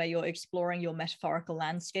session where you're exploring your metaphorical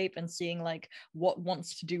landscape and seeing like what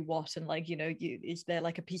wants to do what, and like, is there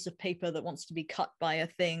like a piece of paper that wants to be cut by a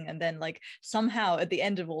thing, and then like somehow at the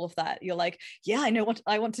end of all of that you're like, yeah, I know what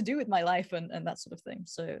I want to do with my life, and that sort of thing.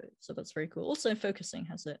 So that's very cool. Also focusing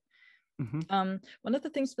has it. One of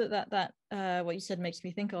the things that what you said makes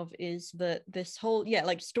me think of is that this whole,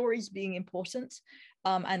 like stories being important,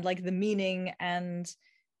 and like the meaning, and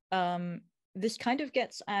this kind of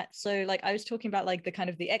gets at, so like I was talking about like the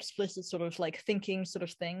kind of the explicit sort of like thinking sort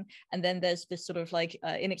of thing, and then there's this sort of like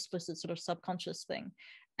inexplicit sort of subconscious thing.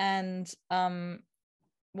 And one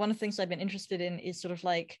of the things I've been interested in is sort of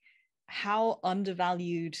like how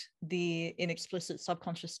undervalued the inexplicit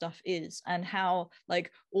subconscious stuff is, and how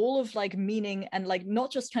like all of like meaning, and like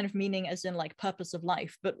not just kind of meaning as in like purpose of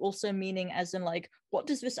life, but also meaning as in like, what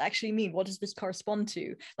does this actually mean, what does this correspond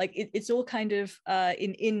to, like it's all kind of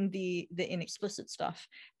in the inexplicit stuff.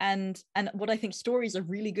 And what I think stories are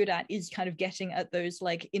really good at is kind of getting at those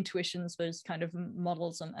like intuitions, those kind of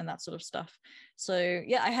models, and that sort of stuff. So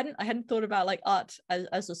yeah, I hadn't thought about like art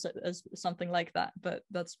as something like that, but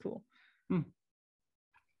that's cool.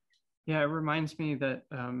 Yeah, it reminds me that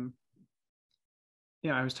I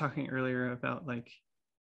was talking earlier about like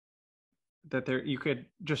that there you could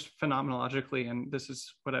just phenomenologically, and this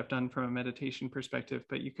is what I've done from a meditation perspective,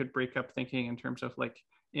 but you could break up thinking in terms of like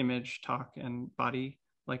image, talk, and body,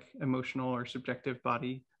 like emotional or subjective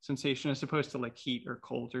body sensation, as opposed to like heat or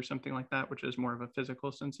cold or something like that, which is more of a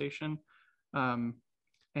physical sensation.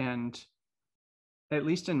 And at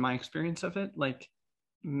least in my experience of it, like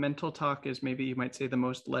mental talk is maybe, you might say, the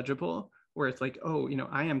most legible, where it's like, oh,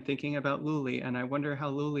 I am thinking about Lulie and I wonder how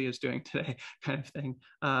Lulie is doing today, kind of thing.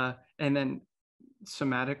 And then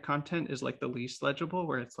somatic content is like the least legible,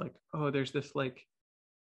 where it's like, oh, there's this like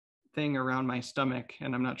thing around my stomach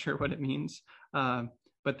and I'm not sure what it means.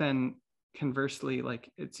 But then conversely, like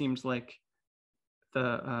it seems like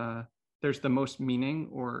there's the most meaning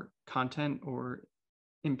or content or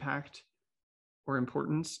impact or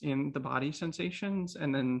importance in the body sensations,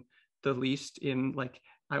 and then the least in like,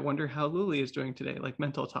 I wonder how Lulie is doing today, like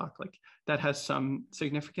mental talk, like that has some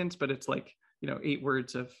significance, but it's like 8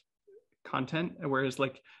 words of content, whereas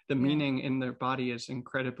like the meaning in their body is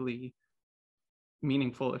incredibly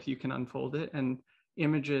meaningful if you can unfold it. And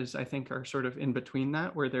images, I think, are sort of in between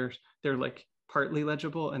that, where they're like partly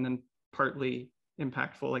legible and then partly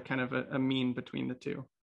impactful, like kind of a mean between the two.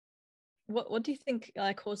 What do you think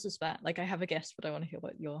causes that? Like, I have a guess, but I want to hear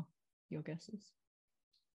what your guess is.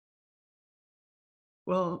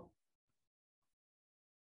 Well,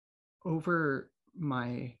 over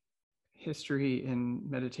my history in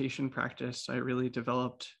meditation practice, I really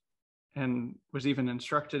developed and was even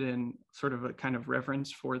instructed in sort of a kind of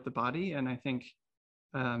reverence for the body. And I think,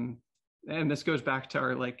 and this goes back to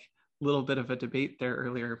our like little bit of a debate there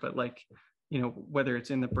earlier, but like, you know, whether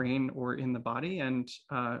it's in the brain or in the body, and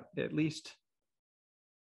at least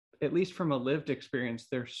from a lived experience,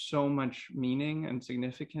 there's so much meaning and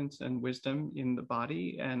significance and wisdom in the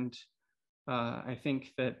body. And I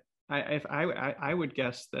think that I would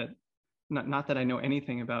guess that, not that I know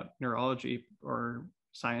anything about neurology or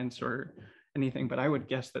science or anything, but I would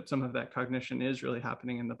guess that some of that cognition is really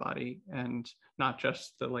happening in the body and not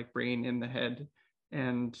just the like brain in the head.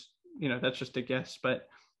 And, you know, that's just a guess, but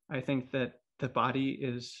I think that the body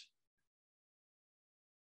is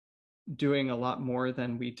doing a lot more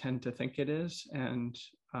than we tend to think it is. And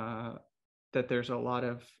that there's a lot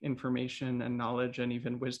of information and knowledge and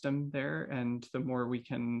even wisdom there. And the more we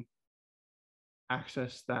can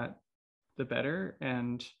access that, the better.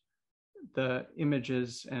 And the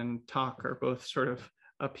images and talk are both sort of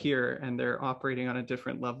up here, and they're operating on a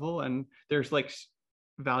different level. And there's like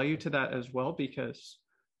value to that as well, because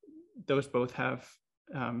those both have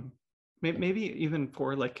maybe even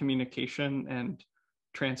for like communication and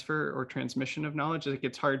transfer or transmission of knowledge. Like,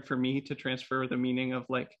 it's hard for me to transfer the meaning of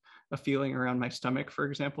like a feeling around my stomach, for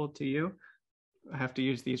example, to you. I have to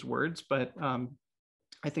use these words, but I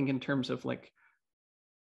think in terms of like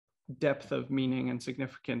depth of meaning and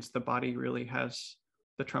significance, the body really has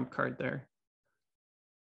the trump card there.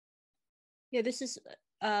 Yeah, this is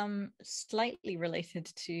slightly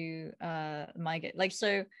related to my like,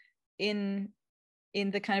 so in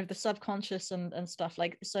the kind of the subconscious and stuff,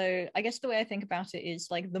 like, so I guess the way I think about it is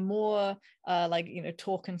like the more like, you know,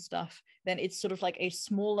 talk and stuff, then it's sort of like a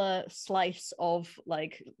smaller slice of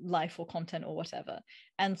like life or content or whatever.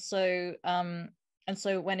 And so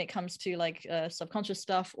when it comes to like subconscious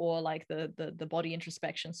stuff, or like the body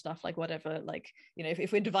introspection stuff, like whatever, like, you know,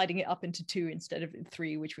 if we're dividing it up into two instead of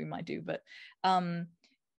three, which we might do, but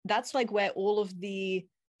that's like where all of the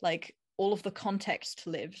context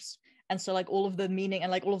lives. And so like all of the meaning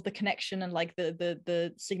and like all of the connection and like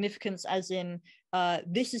the significance, as in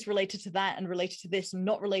this is related to that and related to this and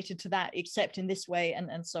not related to that except in this way,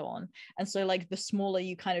 and so on. And so like the smaller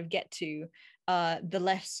you kind of get to, the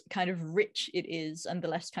less kind of rich it is, and the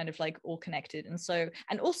less kind of like all connected. And so,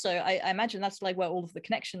 and also I imagine that's like where all of the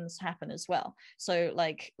connections happen as well. So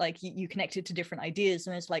like you connect it to different ideas,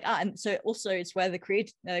 and it's like and so also it's where the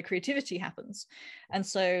creativity happens. And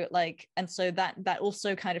so like, and so that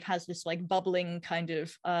also kind of has this like bubbling kind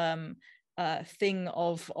of thing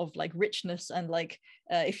of like richness. And like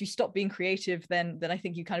if you stop being creative, then I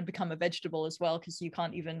think you kind of become a vegetable as well, because you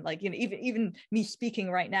can't even, like, you know, even me speaking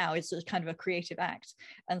right now is a kind of a creative act.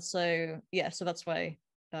 And so yeah, so that's why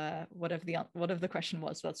whatever the question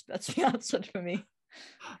was, that's the answer for me.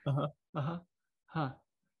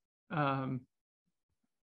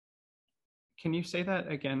 Can you say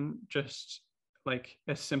that again, just like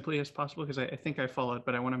as simply as possible, because I think I followed,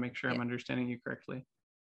 but I want to make sure I'm understanding you correctly.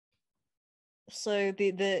 So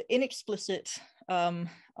the inexplicit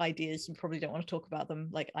ideas, you probably don't want to talk about them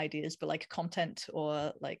like ideas, but like content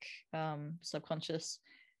or like subconscious,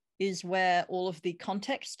 is where all of the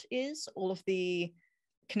context is, all of the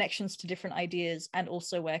connections to different ideas, and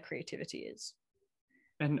also where creativity is.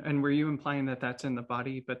 And were you implying that that's in the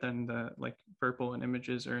body, but then the like verbal and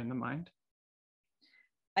images are in the mind?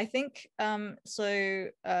 I think so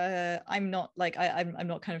I'm not like I'm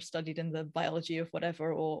not kind of studied in the biology of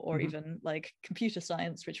whatever, or Mm-hmm. even like computer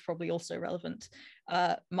science, which probably also relevant.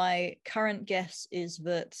 My current guess is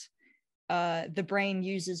that the brain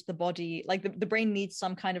uses the body, like the brain needs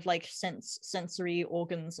some kind of like sensory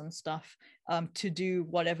organs and stuff to do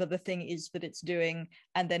whatever the thing is that it's doing,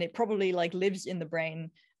 and then it probably like lives in the brain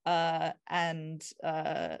and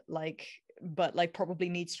like, but like probably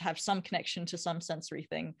needs to have some connection to some sensory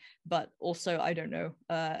thing. But also, I don't know,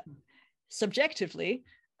 subjectively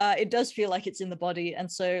it does feel like it's in the body.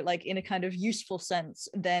 And so like in a kind of useful sense,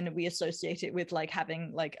 then we associate it with like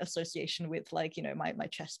having like association with like, you know, my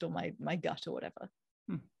chest or my gut or whatever.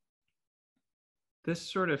 This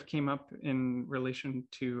sort of came up in relation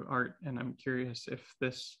to art, and I'm curious if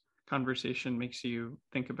this conversation makes you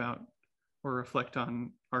think about or reflect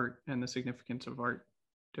on art and the significance of art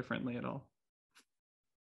differently at all.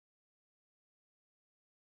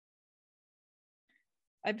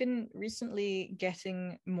 I've been recently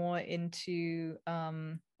getting more into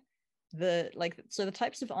the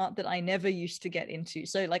types of art that I never used to get into.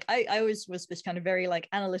 So like I always was this kind of very like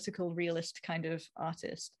analytical realist kind of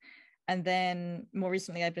artist. And then more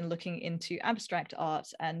recently I've been looking into abstract art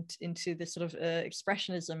and into this sort of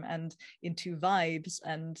expressionism and into vibes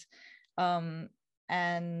um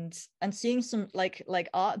and seeing some like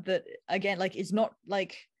art that again like is not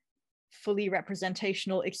like fully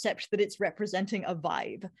representational except that it's representing a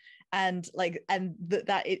vibe and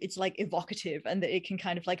it's like evocative and that it can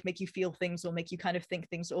kind of like make you feel things or make you kind of think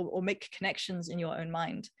things or make connections in your own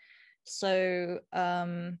mind. So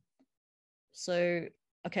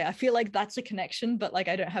okay, I feel like that's a connection, but like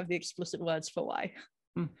I don't have the explicit words for why.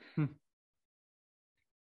 Mm-hmm.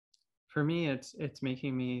 For me, it's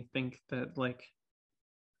making me think that like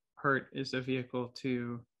art is a vehicle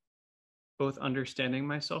to both understanding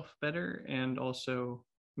myself better and also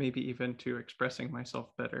maybe even to expressing myself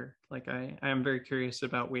better. Like I am very curious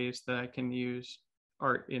about ways that I can use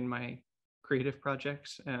art in my creative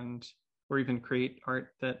projects and or even create art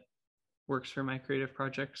that works for my creative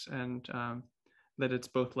projects, and that it's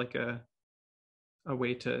both like a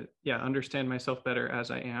way to understand myself better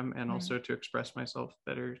as I am and also to express myself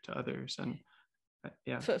better to others. And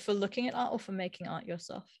for looking at art or for making art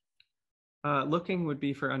yourself? Looking would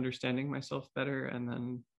be for understanding myself better, and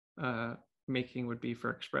then making would be for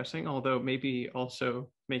expressing, although maybe also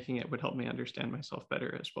making it would help me understand myself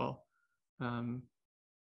better as well.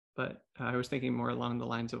 But I was thinking more along the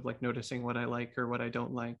lines of like noticing what I like or what I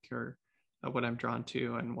don't like, or what I'm drawn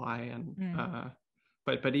to and why. And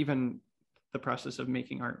but even the process of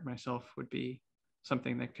making art myself would be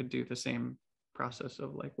something that could do the same process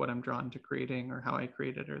of like what I'm drawn to creating or how I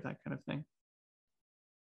create it or that kind of thing.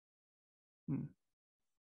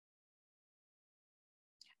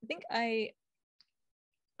 I think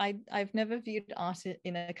I've never viewed art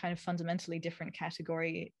in a kind of fundamentally different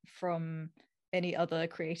category from any other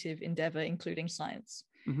creative endeavor, including science.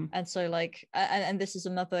 Mm-hmm. And so like and this is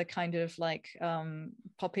another kind of like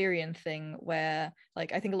Popperian thing where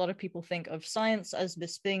like I think a lot of people think of science as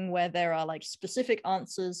this thing where there are like specific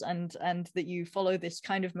answers and that you follow this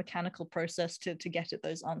kind of mechanical process to get at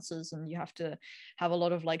those answers, and you have to have a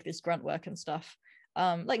lot of like this grunt work and stuff.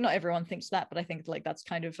 Like not everyone thinks that, but I think like that's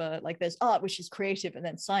kind of like there's art which is creative and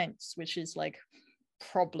then science which is like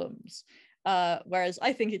problems, whereas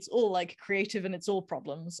I think it's all like creative and it's all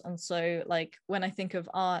problems. And so like when I think of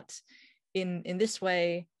art in this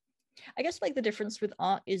way, I guess like the difference with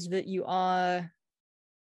art is that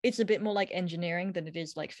it's a bit more like engineering than it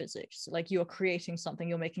is like physics. Like you're creating something,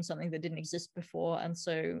 you're making something that didn't exist before, and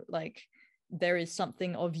so like there is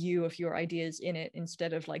something of you, of your ideas in it,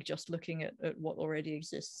 instead of like just looking at what already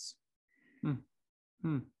exists.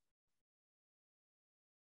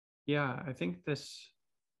 Yeah, I think this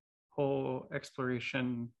whole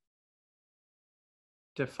exploration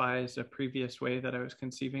defies a previous way that I was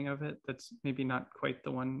conceiving of it. That's maybe not quite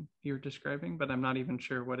the one you're describing, but I'm not even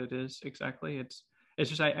sure what it is exactly. It's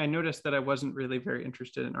just I noticed that I wasn't really very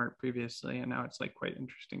interested in art previously, and now it's like quite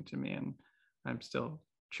interesting to me, and I'm still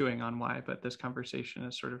chewing on why, but this conversation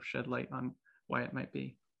has sort of shed light on why it might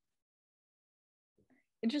be.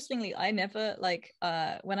 Interestingly, I never like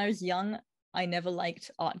when I was young, I never liked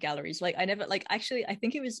art galleries. Like I never like actually I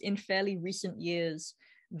think it was in fairly recent years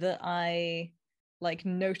that I like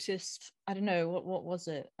noticed, I don't know, what was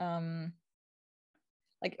it?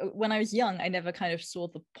 Like when I was young, I never kind of saw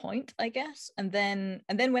the point, I guess. And then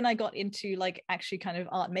when I got into like actually kind of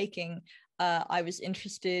art making, I was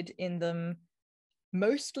interested in them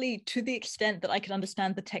mostly to the extent that I could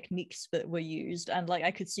understand the techniques that were used, and like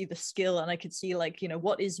I could see the skill and I could see like, you know,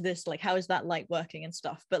 what is this, like how is that light working and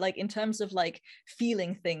stuff. But like in terms of like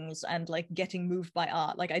feeling things and like getting moved by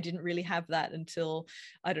art, like I didn't really have that until,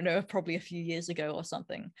 I don't know, probably a few years ago or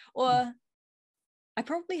something. Or I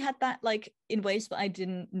probably had that like in ways that I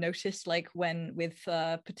didn't notice, like when with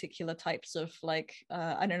particular types of like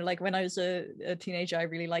I don't know, like when I was a teenager, I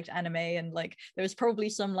really liked anime, and like there was probably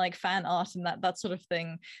some like fan art and that sort of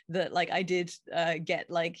thing that like I did get,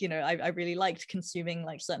 like, you know, I really liked consuming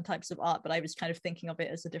like certain types of art, but I was kind of thinking of it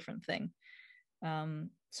as a different thing.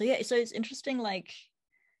 So yeah, so it's interesting, like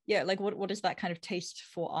yeah, like what is that kind of taste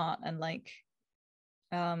for art, and like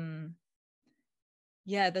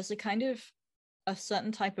yeah, there's a kind of a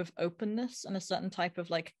certain type of openness and a certain type of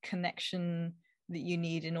like connection that you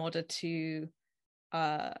need in order to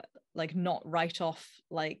like not write off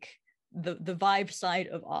like the vibe side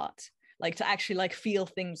of art, like to actually like feel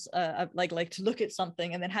things, like to look at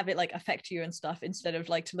something and then have it like affect you and stuff, instead of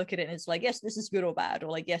like to look at it and it's like, yes, this is good or bad, or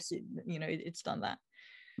like yes, it, you know, it's done that.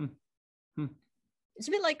 It's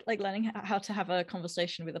a bit like learning how to have a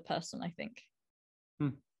conversation with a person, I think. Hmm.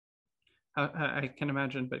 I can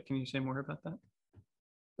imagine, but can you say more about that?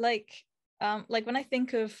 Like when I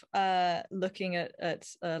think of looking at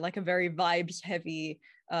like a very vibes heavy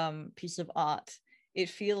piece of art, it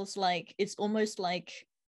feels like it's almost like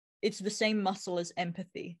it's the same muscle as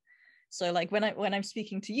empathy. So like when I'm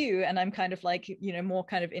speaking to you and I'm kind of like, you know, more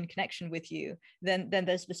kind of in connection with you, then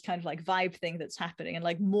there's this kind of like vibe thing that's happening, and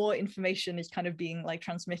like more information is kind of being like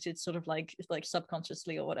transmitted sort of like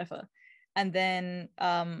subconsciously or whatever. And then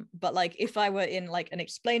but like if I were in like an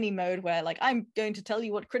explaining mode where like I'm going to tell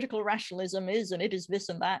you what critical rationalism is and it is this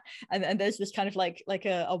and that, and there's this kind of like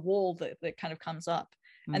a wall that kind of comes up.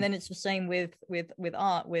 And Mm. then it's the same with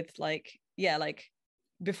art, with like, yeah, like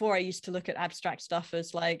before I used to look at abstract stuff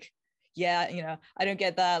as like, yeah, you know, I don't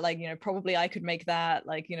get that, like, you know, probably I could make that,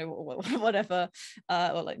 like, you know, whatever,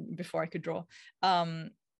 or like before I could draw.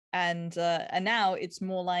 And now it's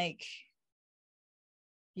more like,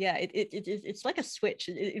 yeah, it's like a switch.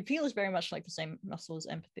 It feels very much like the same muscle as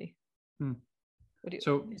empathy. Mm. What do you,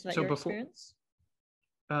 So is that so your before experience?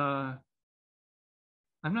 uh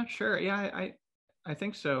I'm not sure. Yeah, I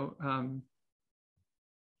think so.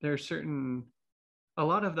 There's certain a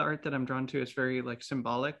lot of the art that I'm drawn to is very like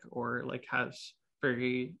symbolic or like has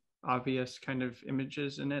very obvious kind of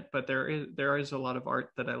images in it, but there is a lot of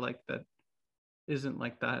art that I like that isn't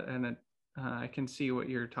like that, and I can see what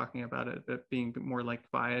you're talking about it being more like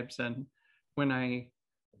vibes. And when I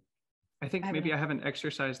I think haven't maybe had, I haven't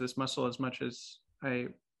exercised this muscle as much as I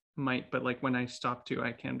might, but like when I stop to,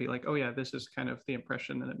 I can be like, oh yeah, this is kind of the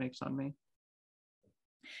impression that it makes on me.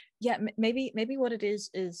 yeah, maybe what it is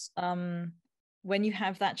when you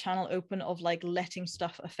have that channel open of like letting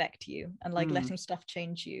stuff affect you and like Hmm. letting stuff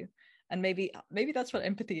change you. And maybe that's what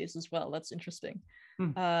empathy is as well. That's interesting.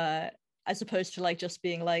 Hmm. uh as opposed to like just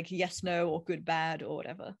being like yes, no, or good, bad, or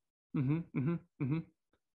whatever. Mm-hmm. Mm-hmm. Mm-hmm.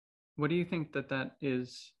 What do you think that that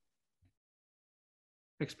is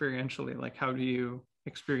experientially? Like, how do you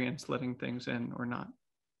experience letting things in or not?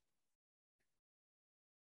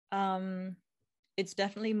 um it's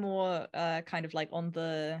definitely more kind of like on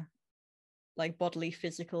the like bodily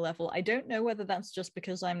physical level. I don't know whether that's just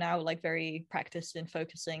because I'm now like very practiced in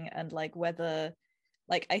focusing, and like whether,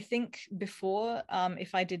 like, I think before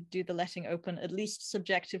if I did do the letting open, at least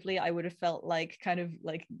subjectively I would have felt like kind of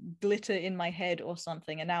like glitter in my head or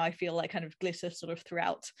something, and now I feel like kind of glitter sort of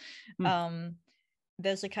throughout. Hmm. um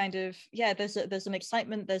there's a kind of, yeah, there's an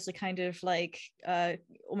excitement, there's a kind of like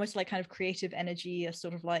almost like kind of creative energy, a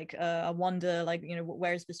sort of like a wonder, like, you know,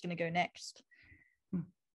 where is this going to go next? Hmm.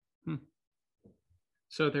 Hmm.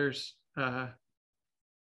 So there's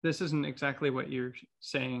this isn't exactly what you're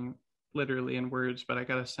saying literally in words, but I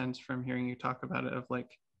got a sense from hearing you talk about it of like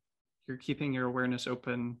you're keeping your awareness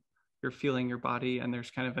open, you're feeling your body, and there's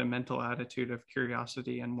kind of a mental attitude of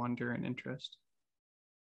curiosity and wonder and interest.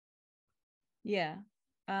 Yeah.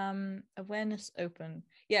 Awareness open,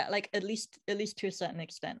 yeah, like at least to a certain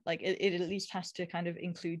extent, like it at least has to kind of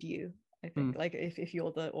include you, I Hmm. think, like if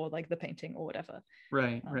you're the, or like the painting or whatever.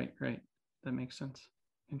 Right, um, right, right. That makes sense.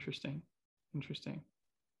 Interesting. Interesting.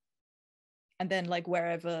 and then like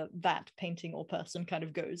wherever that painting or person kind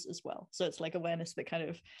of goes as well, so it's like awareness that kind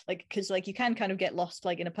of like, because like you can kind of get lost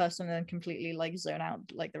like in a person and completely like zone out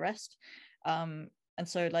like the rest. And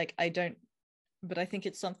so like I don't, but I think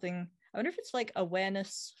it's something, I wonder if it's like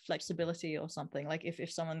awareness flexibility or something, like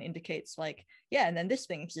if someone indicates like, yeah, and then this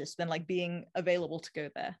thing exists, then like being available to go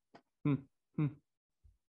there. Hmm. Hmm.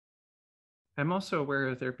 I'm also aware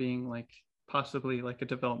of there being like possibly like a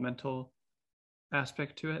developmental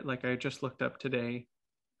aspect to it. Like I just looked up today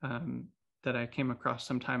um, that I came across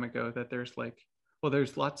some time ago that there's like, well,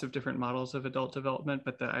 there's lots of different models of adult development,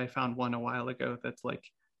 but that I found one a while ago that's like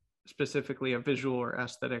specifically a visual or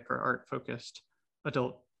aesthetic or art focused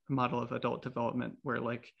adult model of adult development, where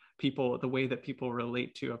like people, the way that people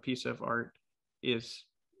relate to a piece of art is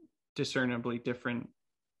discernibly different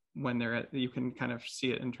when they're at, you can kind of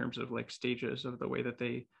see it in terms of like stages of the way that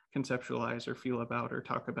they conceptualize or feel about or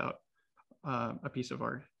talk about a piece of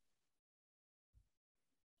art.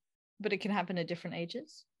 But it can happen at different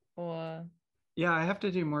ages, or Yeah, I have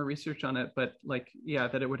to do more research on it, but like, yeah,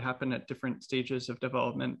 that it would happen at different stages of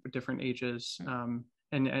development, different ages.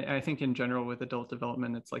 And I think in general with adult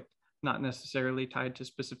development, it's like not necessarily tied to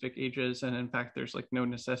specific ages. And in fact, there's like no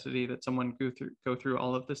necessity that someone go through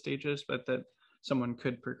all of the stages, but that someone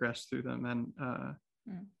could progress through them and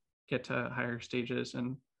mm. get to higher stages.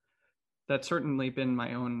 And that's certainly been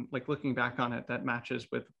my own, like looking back on it, that matches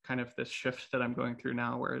with kind of this shift that I'm going through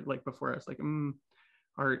now, where like before I was like,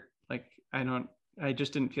 art, like I don't, I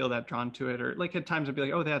just didn't feel that drawn to it. Or like at times I'd be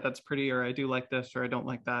like, oh, that's pretty, or I do like this, or I don't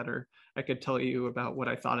like that, or I could tell you about what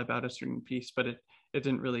I thought about a certain piece, but it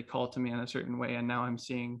didn't really call to me in a certain way. And now I'm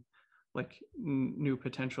seeing like new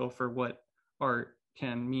potential for what art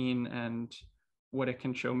can mean and what it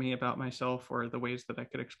can show me about myself, or the ways that I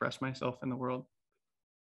could express myself in the world.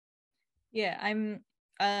 Yeah,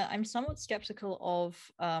 I'm somewhat skeptical of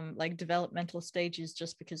like developmental stages,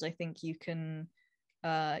 just because I think you can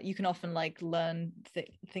often like learn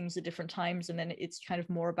things at different times, and then it's kind of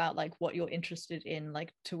more about like what you're interested in,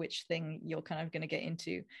 like to which thing you're kind of going to get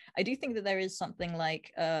into. I do think that there is something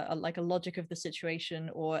like a logic of the situation,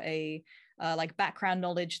 or a like background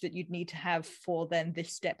knowledge that you'd need to have for then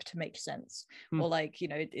this step to make sense. Or like, you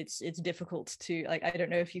know, it's difficult to, like, I don't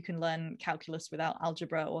know if you can learn calculus without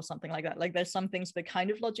algebra or something like that. Like there's some things that kind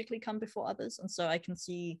of logically come before others, and so I can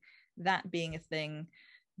see that being a thing.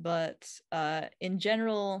 But in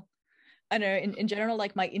general, I know in general,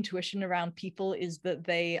 like my intuition around people is that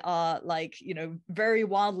they are like, you know, very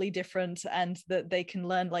wildly different, and that they can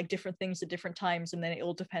learn like different things at different times, and then it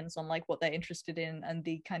all depends on like what they're interested in. And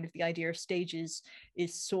the kind of the idea of stages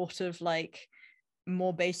is sort of like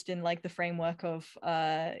more based in like the framework of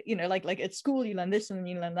you know, like at school you learn this and then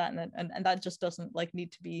you learn that, and that just doesn't like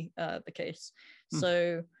need to be the case.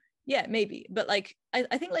 So yeah, maybe. But like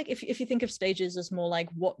I think like if you think of stages as more like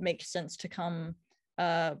what makes sense to come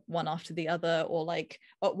one after the other, or like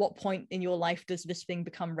at what point in your life does this thing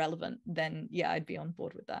become relevant, then yeah, I'd be on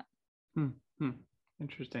board with that.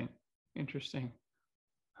 Interesting.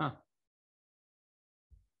 Huh.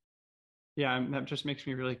 Yeah, that just makes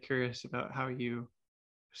me really curious about how you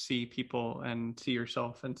see people and see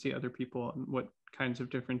yourself and see other people, and what kinds of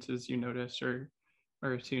differences you notice or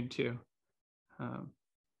are attuned to.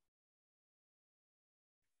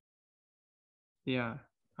 Yeah.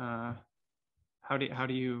 How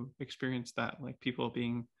do you experience that? Like people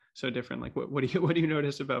being so different? Like what do you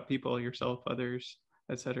notice about people, yourself, others,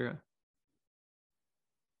 etc.?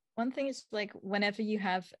 One thing is like whenever you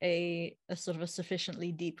have a sort of a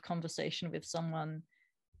sufficiently deep conversation with someone,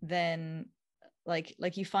 then like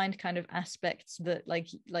you find kind of aspects that like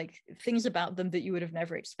things about them that you would have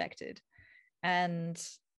never expected. And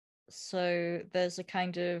so there's a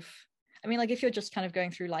kind of, I mean, like if you're just kind of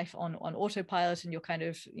going through life on autopilot, and you're kind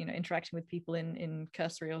of, you know, interacting with people in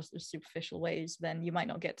cursory or superficial ways, then you might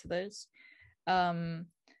not get to those.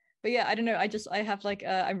 But yeah, I don't know, I have like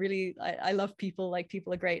I love people. Like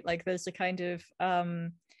people are great. Like there's a kind of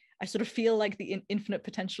I sort of feel like the infinite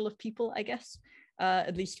potential of people, I guess,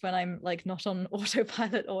 at least when I'm like not on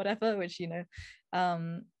autopilot or whatever, which, you know,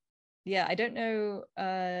 yeah, I don't know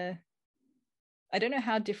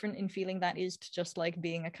how different in feeling that is to just like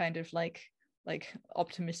being a kind of like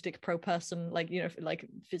optimistic pro person, like, you know, like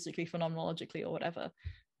physically, phenomenologically or whatever.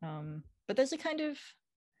 But there's a kind of,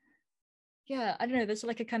 yeah, I don't know, there's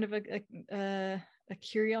like a kind of a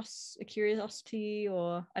curiosity,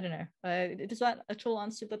 or I don't know. Does that at all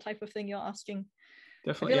answer the type of thing you're asking?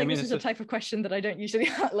 Definitely. I feel like I mean, this is a type of question that I don't usually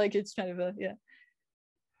like. It's kind of a, yeah.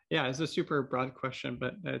 Yeah, it's a super broad question,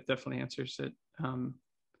 but it definitely answers it.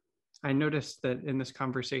 I noticed that in this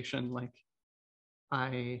conversation, like how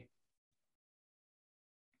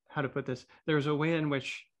to put this, there was a way in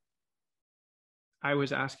which I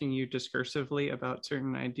was asking you discursively about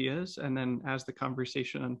certain ideas, and then as the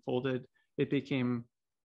conversation unfolded, it became,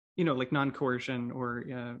 you know, like non-coercion or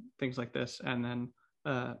things like this. And then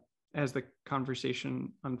as the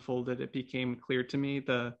conversation unfolded, it became clear to me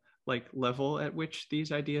the like level at which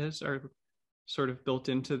these ideas are sort of built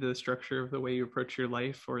into the structure of the way you approach your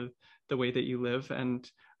life or the way that you live. And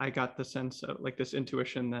I got the sense of like this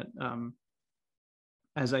intuition that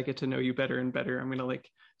as I get to know you better and better, I'm going to like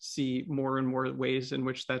see more and more ways in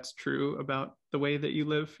which that's true about the way that you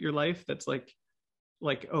live your life. That's like,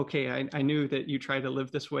 okay, I knew that you try to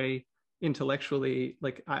live this way intellectually.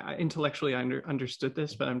 Like I intellectually understood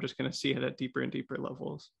this, but I'm just going to see it at deeper and deeper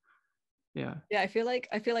levels. Yeah. I feel like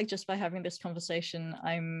just by having this conversation,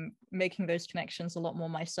 I'm making those connections a lot more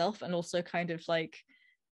myself, and also kind of like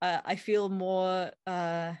I feel more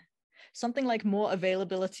something like more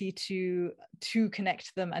availability to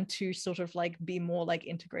connect them, and to sort of like be more like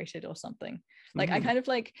integrated or something. Like I kind of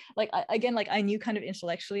like again, like I knew kind of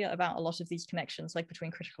intellectually about a lot of these connections, like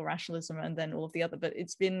between critical rationalism and then all of the other, but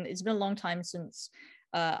it's been a long time since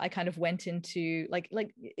I kind of went into like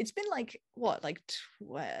it's been like what, like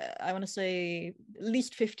I want to say at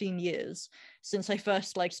least 15 years since I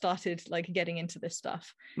first like started like getting into this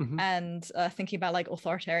stuff, and thinking about like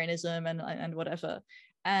authoritarianism and whatever.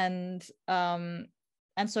 And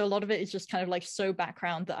And so a lot of it is just kind of like so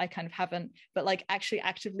background that I kind of haven't, but like actually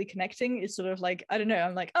actively connecting is sort of like, I don't know,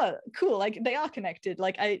 I'm like, oh, cool, like they are connected.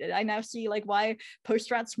 Like I now see like why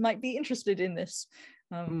post rats might be interested in this.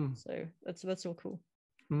 So that's all cool.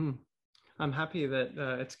 I'm happy that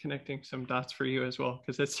it's connecting some dots for you as well,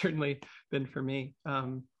 because it's certainly been for me.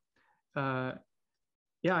 Yeah,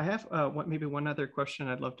 I have maybe one other question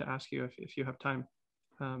I'd love to ask you if you have time.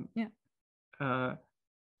 Yeah. How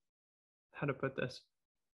to put this?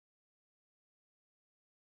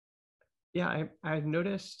 Yeah, I've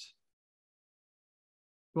noticed,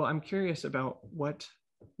 well, I'm curious about what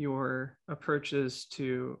your approach is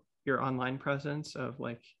to your online presence of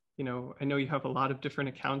like, you know, I know you have a lot of different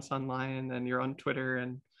accounts online and you're on Twitter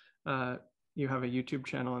and you have a YouTube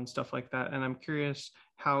channel and stuff like that. And I'm curious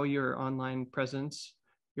how your online presence,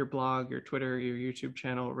 your blog, your Twitter, your YouTube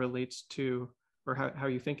channel relates to, or how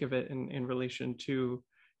you think of it in relation to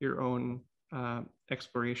your own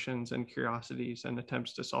explorations and curiosities and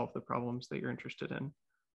attempts to solve the problems that you're interested in.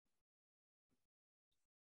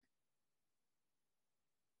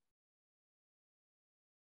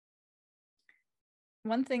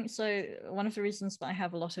 One thing, so one of the reasons that I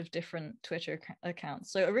have a lot of different Twitter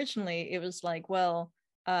accounts. So originally it was like, well,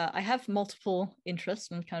 I have multiple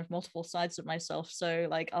interests and kind of multiple sides of myself. So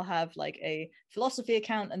like I'll have like a philosophy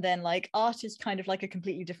account, and then like art is kind of like a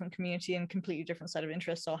completely different community and completely different set of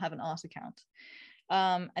interests. So I'll have an art account.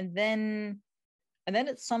 And then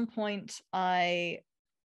at some point I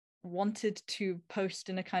wanted to post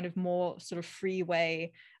in a kind of more sort of free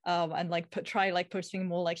way, and like try like posting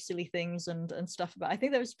more like silly things and stuff about, I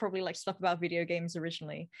think there was probably like stuff about video games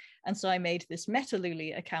originally, and so I made this meta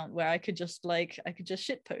Lulie account where I could just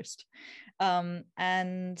shit post,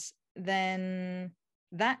 and then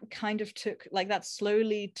that kind of took like that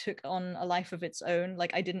slowly took on a life of its own.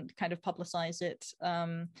 Like I didn't kind of publicize it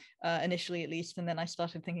initially, at least, and then I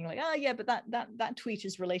started thinking like, oh yeah, but that tweet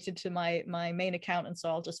is related to my main account, and so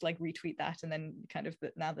I'll just like retweet that, and then kind of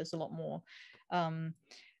now there's a lot more, and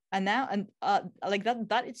now like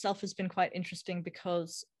that itself has been quite interesting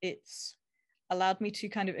because it's allowed me to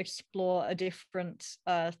kind of explore a different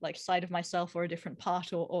like side of myself or a different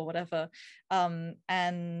part or whatever,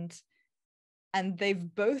 and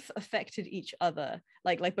they've both affected each other,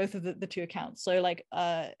 like both of the two accounts. So like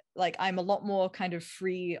I'm a lot more kind of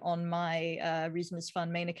free on my Reason is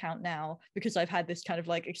Fun main account now because I've had this kind of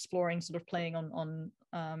like exploring sort of playing on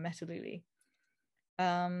Meta Lulie.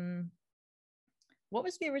 What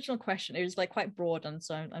was the original question? It was like quite broad, and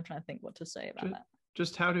so I'm trying to think what to say about that.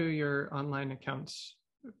 Just how do your online accounts,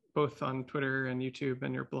 both on Twitter and YouTube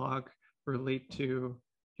and your blog, relate to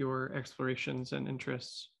your explorations and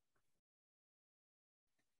interests?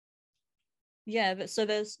 Yeah, so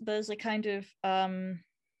there's a kind of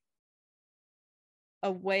a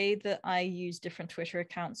way that I use different Twitter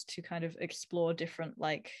accounts to kind of explore different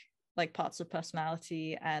like parts of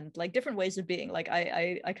personality and like different ways of being. Like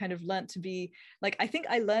I kind of learned to be like, I think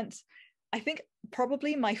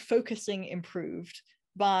probably my focusing improved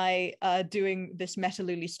by doing this Meta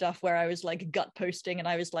Lulie stuff where I was like gut posting, and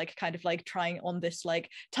I was like kind of like trying on this like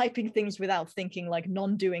typing things without thinking, like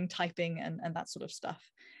non-doing typing and that sort of stuff.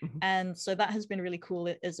 Mm-hmm. And so that has been really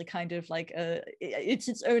cool as a kind of like it's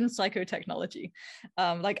its own psychotechnology.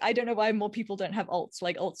 Like I don't know why more people don't have alts.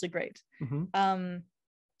 Like alts are great. Mm-hmm.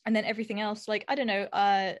 And then everything else, like I don't know,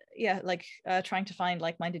 trying to find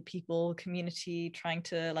like-minded people, community, trying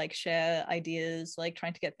to like share ideas, like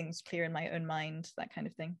trying to get things clear in my own mind, that kind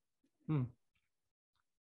of thing.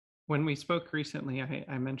 When we spoke recently,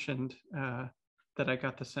 I mentioned that I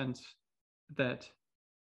got the sense that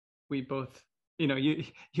we both, you know, you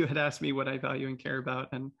had asked me what I value and care about,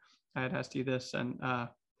 and I had asked you this, and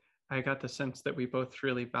I got the sense that we both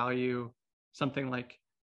really value something like,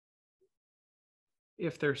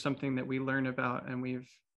 if there's something that we learn about and we've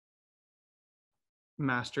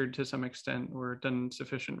mastered to some extent or done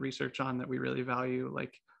sufficient research on, that we really value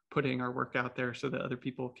like putting our work out there so that other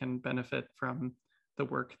people can benefit from the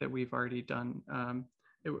work that we've already done.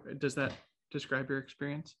 Does that describe your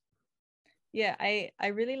experience? Yeah, I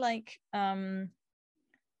really like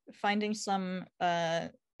finding some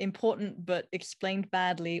important but explained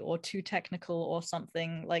badly or too technical or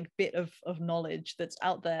something like bit of knowledge that's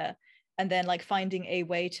out there, and then like finding a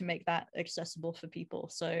way to make that accessible for people.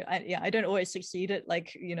 So I don't always succeed at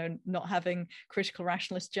like, you know, not having critical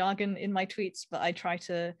rationalist jargon in my tweets, but I try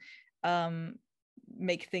to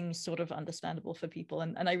make things sort of understandable for people,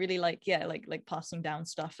 and I really like like passing down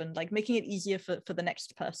stuff and like making it easier for the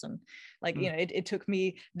next person. Like you know, it took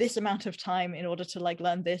me this amount of time in order to like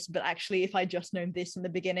learn this, but actually if I just known this in the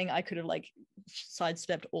beginning, I could have like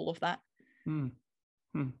sidestepped all of that.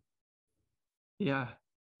 Yeah,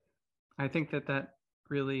 I think that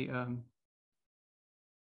really,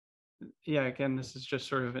 yeah, again, this is just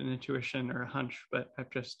sort of an intuition or a hunch, but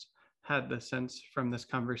I've just had the sense from this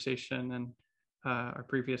conversation and our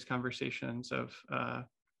previous conversations of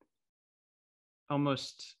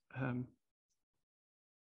almost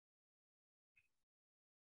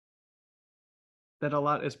that a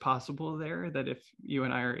lot is possible there, that if you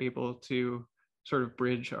and I are able to sort of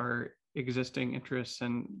bridge our existing interests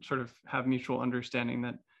and sort of have mutual understanding,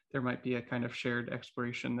 that there might be a kind of shared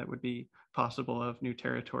exploration that would be possible of new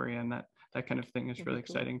territory, and that kind of thing is really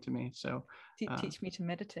cool. Exciting to me. So teach me to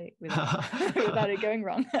meditate without it going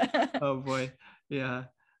wrong. Oh boy, yeah.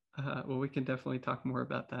 Well, we can definitely talk more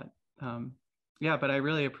about that. Yeah, but I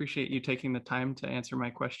really appreciate you taking the time to answer my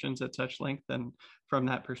questions at such length, and from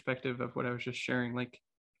that perspective of what I was just sharing, like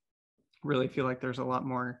really feel like there's a lot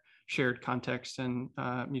more shared context and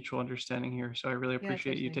mutual understanding here. So I really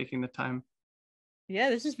appreciate you taking the time. Yeah,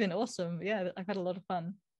 this has been awesome. Yeah, I've had a lot of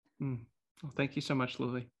fun. Well, thank you so much,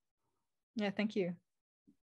 Lulie. Yeah, thank you.